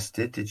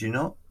suggested, did you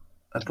not?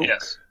 A book?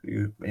 Yes.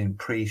 In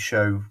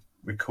pre-show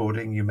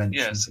recording, you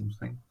mentioned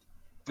something.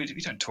 We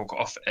don't talk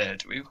off air,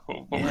 do we?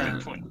 What would be the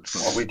point?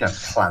 Well, we don't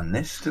plan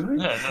this, do we?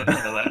 No, none of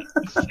that.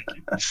 Thank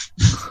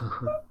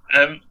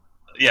you.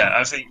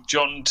 I think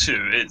John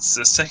 2, it's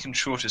the second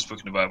shortest book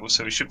in the Bible,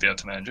 so we should be able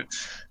to manage it.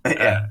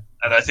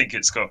 And I think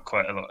it's got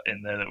quite a lot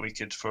in there that we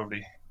could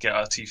probably get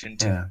our teeth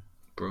into. Yeah.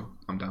 Bro,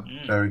 I'm down.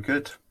 Very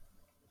good.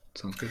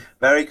 Sounds good.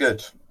 Very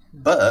good.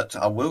 But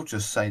I will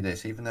just say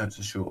this, even though it's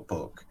a short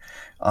book,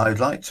 I'd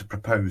like to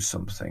propose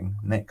something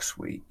next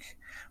week.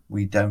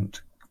 We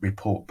don't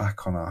report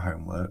back on our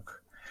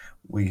homework.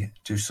 We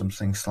do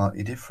something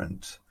slightly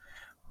different.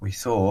 We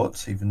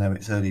thought, even though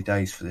it's early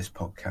days for this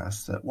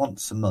podcast, that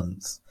once a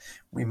month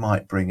we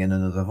might bring in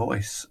another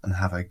voice and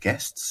have a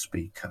guest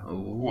speaker.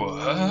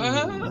 What?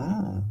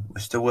 We're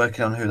still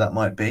working on who that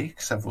might be.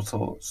 Several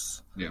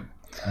thoughts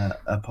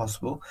are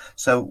possible.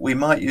 So we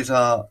might use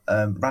our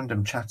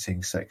random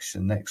chatting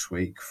section next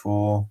week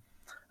for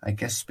a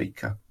guest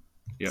speaker.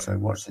 Yep. So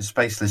watch this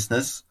space,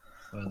 listeners.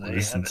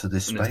 Listen to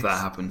this space. And if that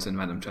happens, then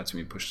random chatting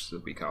we push the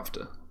week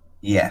after.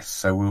 Yes,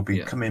 so we'll be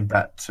coming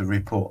back to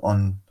report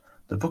on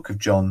the Book of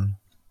John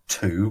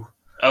 2.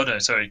 Oh, no,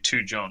 sorry,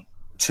 2 John.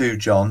 2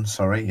 John,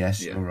 sorry,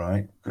 yes, you're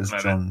right. Because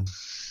John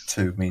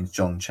 2 means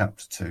John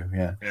chapter 2,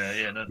 yeah.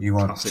 No. You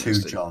want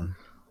 2 John.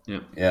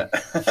 Yeah.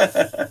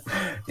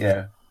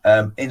 Yeah.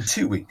 In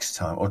 2 weeks'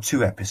 time, or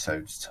 2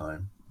 episodes'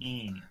 time.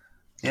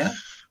 Yeah?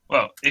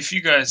 Well, if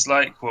you guys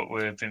like what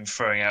we've been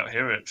throwing out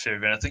here at Fear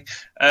of Anything,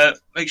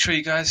 make sure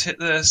you guys hit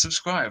the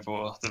subscribe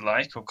or the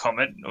like or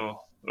comment or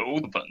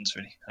all the buttons,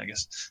 really, I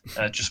guess.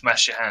 Just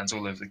mash your hands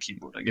all over the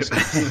keyboard, I guess.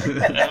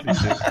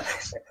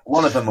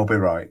 One of them will be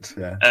right,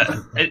 yeah.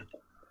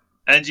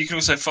 And you can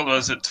also follow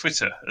us at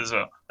Twitter as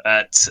well,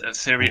 at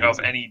Theory of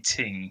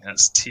Anything.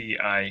 That's Ting.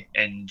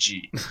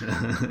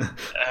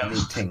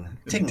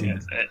 Ting.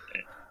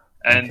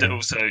 And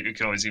also, you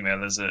can always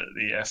email us at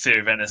the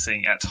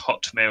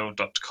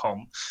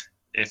fearofanything@hotmail.com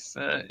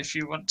if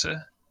you want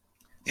to.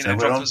 So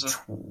we're on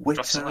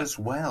Twitter as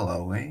well,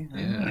 are we?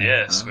 Yeah.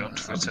 Yes, we're on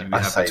Twitter. We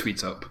have a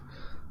tweet up.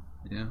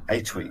 Yeah.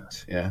 A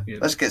tweet, yeah.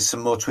 Let's get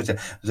some more Twitter.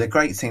 The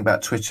great thing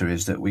about Twitter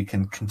is that we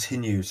can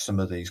continue some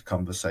of these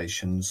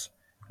conversations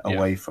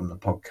away from the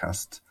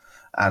podcast,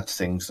 add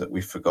things that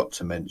we forgot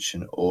to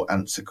mention, or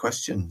answer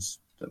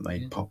questions that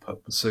may pop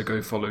up. So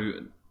go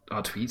follow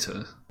our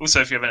Twitter.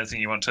 Also, if you have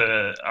anything you want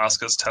to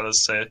ask us, tell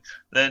us,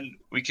 then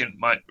we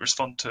might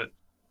respond to it.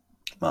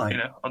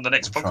 On the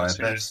next podcast.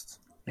 Try our best.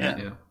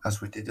 Yeah,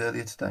 as we did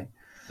earlier today.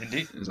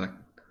 Indeed. Exactly.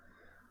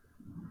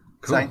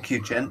 Cool. Thank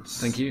you, gents.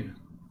 Thank you.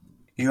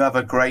 You have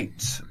a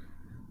great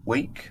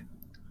week.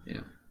 Yeah,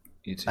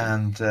 you too.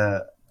 And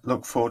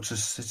look forward to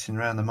sitting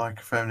around the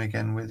microphone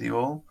again with you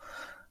all.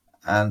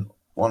 And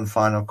one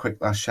final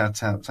quick last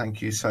shout out.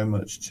 Thank you so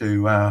much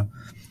to our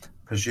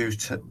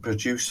producer,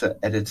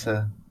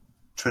 editor,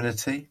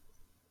 Trinity,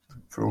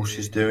 for all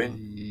she's doing.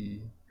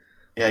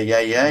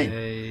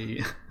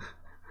 Yay.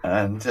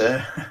 And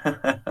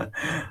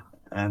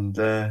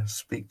and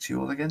speak to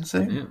you all again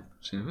soon. Yeah,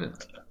 see you in a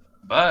bit.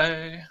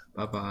 Bye.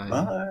 Bye-bye.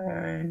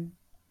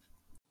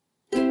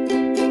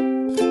 Bye.